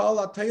 Zeu Kol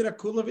HaTeira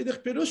Kula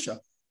Vidich Pirusha.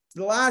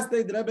 The last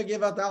day the Rebbe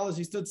gave out dollars,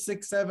 he stood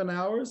 6-7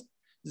 hours.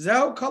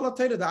 Zeu Kol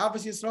HaTeira, the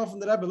Avos Yisrael from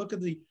the Rebbe. Look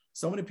at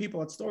so many people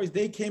at stories.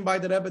 They came by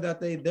the Rebbe that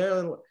day,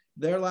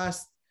 their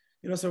last,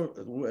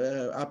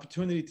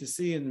 opportunity to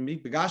see and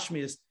meet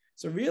Begashmias.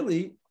 So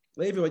really,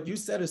 Levi, what you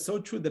said is so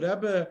true. The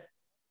Rebbe,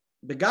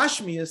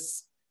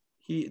 Begashmias,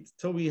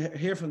 till we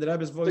hear from the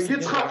Rebbe's voice. The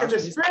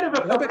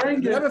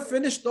Rebbe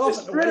finished off.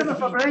 The spirit of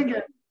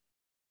Farbrengen.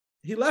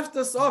 He left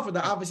us off with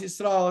the Avos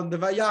Yisrael and the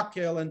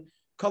Vayakel and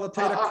Kol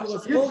HaTeira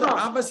Kulas, all the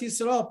Avos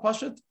Yisrael,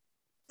 Pashat,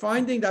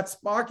 finding that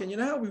spark. And you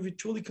know how we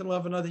truly can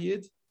love another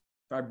Yid?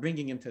 By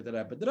bringing him to the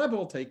Rebbe. The Rebbe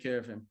will take care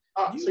of him.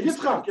 So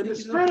Yitzchak, in the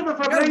spirit of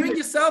Farbrengen. You got to bring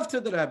yourself to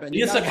the Rebbe.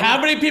 Yitzchak,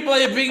 how many people are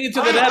you bringing to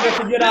the Rebbe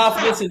to get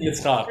off this in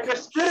Yitzchak? In the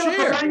spirit of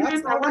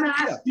Farbrengen, I want to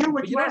ask you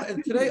what you asked.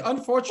 And today,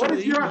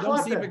 unfortunately, you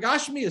don't see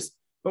Begashmias.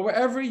 But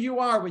wherever you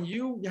are, when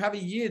you have a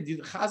Yid, you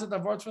chazit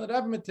avorts from the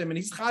Rebbe with him, and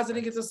he's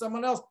chaziting it to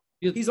someone else.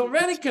 He's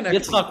already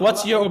connected. Yitzchak,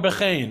 what's your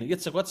ubechein?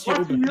 Yitzchak, what's your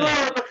ubechein?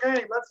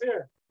 Let's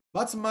hear.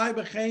 What's my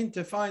bechein?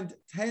 To find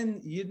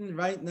 10 Yidden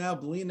right now,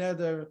 bli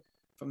neder,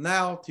 from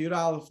now to Yud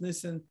Aleph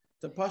Nissen,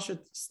 to Pashat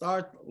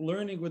start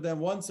learning with them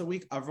once a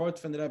week avort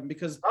from the Rebbe,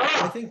 because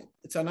I think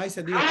it's a nice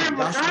idea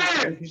to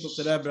bring people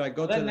to the Rebbe. I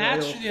go to the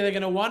naturally they're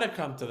going to want to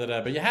come to the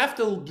Rebbe. You have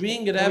to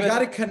bring the Rebbe. We got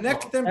to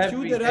connect them to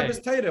the Rebbe's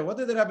Torah. What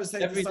did the Rebbe say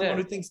to someone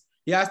who thinks,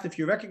 he asked if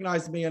you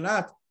recognize me or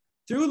not?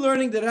 Through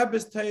learning the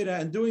Rebbe's Torah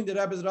and doing the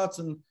Rebbe's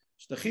Ratzon,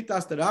 the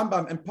Chitas, the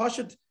Rambam, and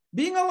Pashat,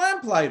 being a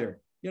lamplighter,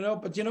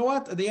 but you know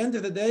what? At the end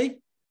of the day,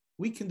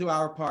 we can do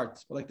our part.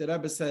 Like the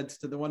Rebbe said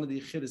to one of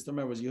the Chidis,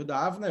 remember, was Yehuda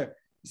Avner.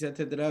 He said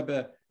to the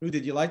Rebbe,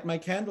 did you light my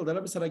candle? The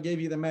Rebbe said, I gave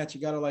you the match.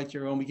 You got to light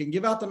your own. We can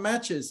give out the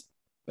matches,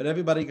 but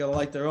everybody got to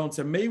light their own.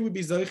 So may we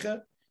be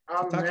Zoicha,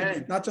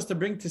 not just to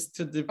bring to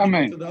the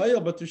oil,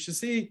 but to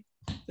see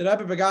the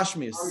Rebbe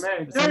Begashmias.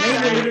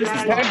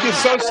 Thank you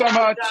so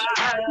much.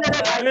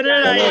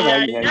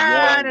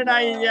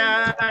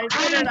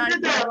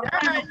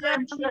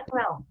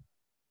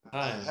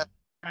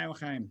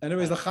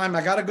 Anyways, L'chaim,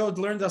 I got to go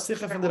learn the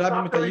sicha from the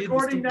Rebbe with the Yid.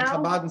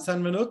 Chabad in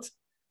 10 minutes.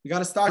 We got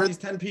to start these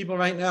 10 people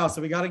right now,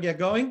 so we got to get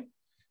going.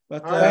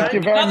 But thank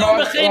you very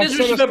much. We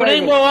should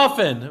bring more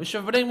often.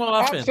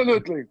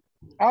 Absolutely.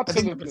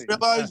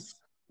 Realize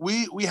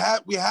we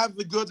have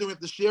the goods and we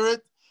have to share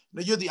it.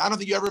 I don't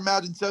think you ever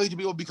imagined 70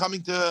 people be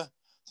coming to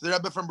the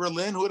Rebbe from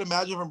Berlin. Who would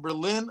imagine from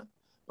Berlin?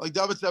 Like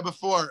David said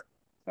before,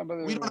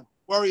 we don't have to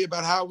worry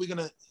about how we're going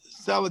to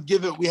sell it,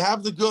 give it. We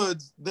have the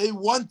goods. They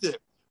want it.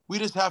 We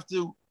just have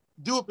to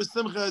do it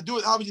b'simcha, do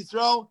it Avos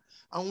Yisrael,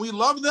 and we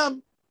love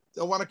them.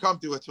 They'll want to come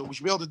to it, so we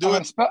should be able to do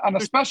it. And a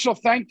special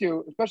thank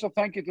you to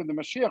the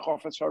Moshiach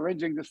office for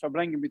arranging this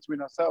Farbrengen between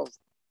ourselves.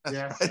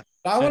 Yeah.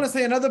 I want to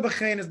say another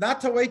bechein is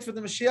not to wait for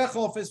the Moshiach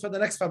office for the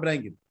next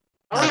Farbrengen.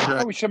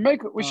 Right. We should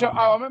make. We can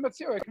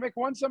make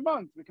once a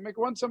month. We can make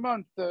once a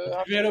month.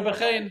 I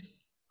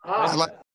like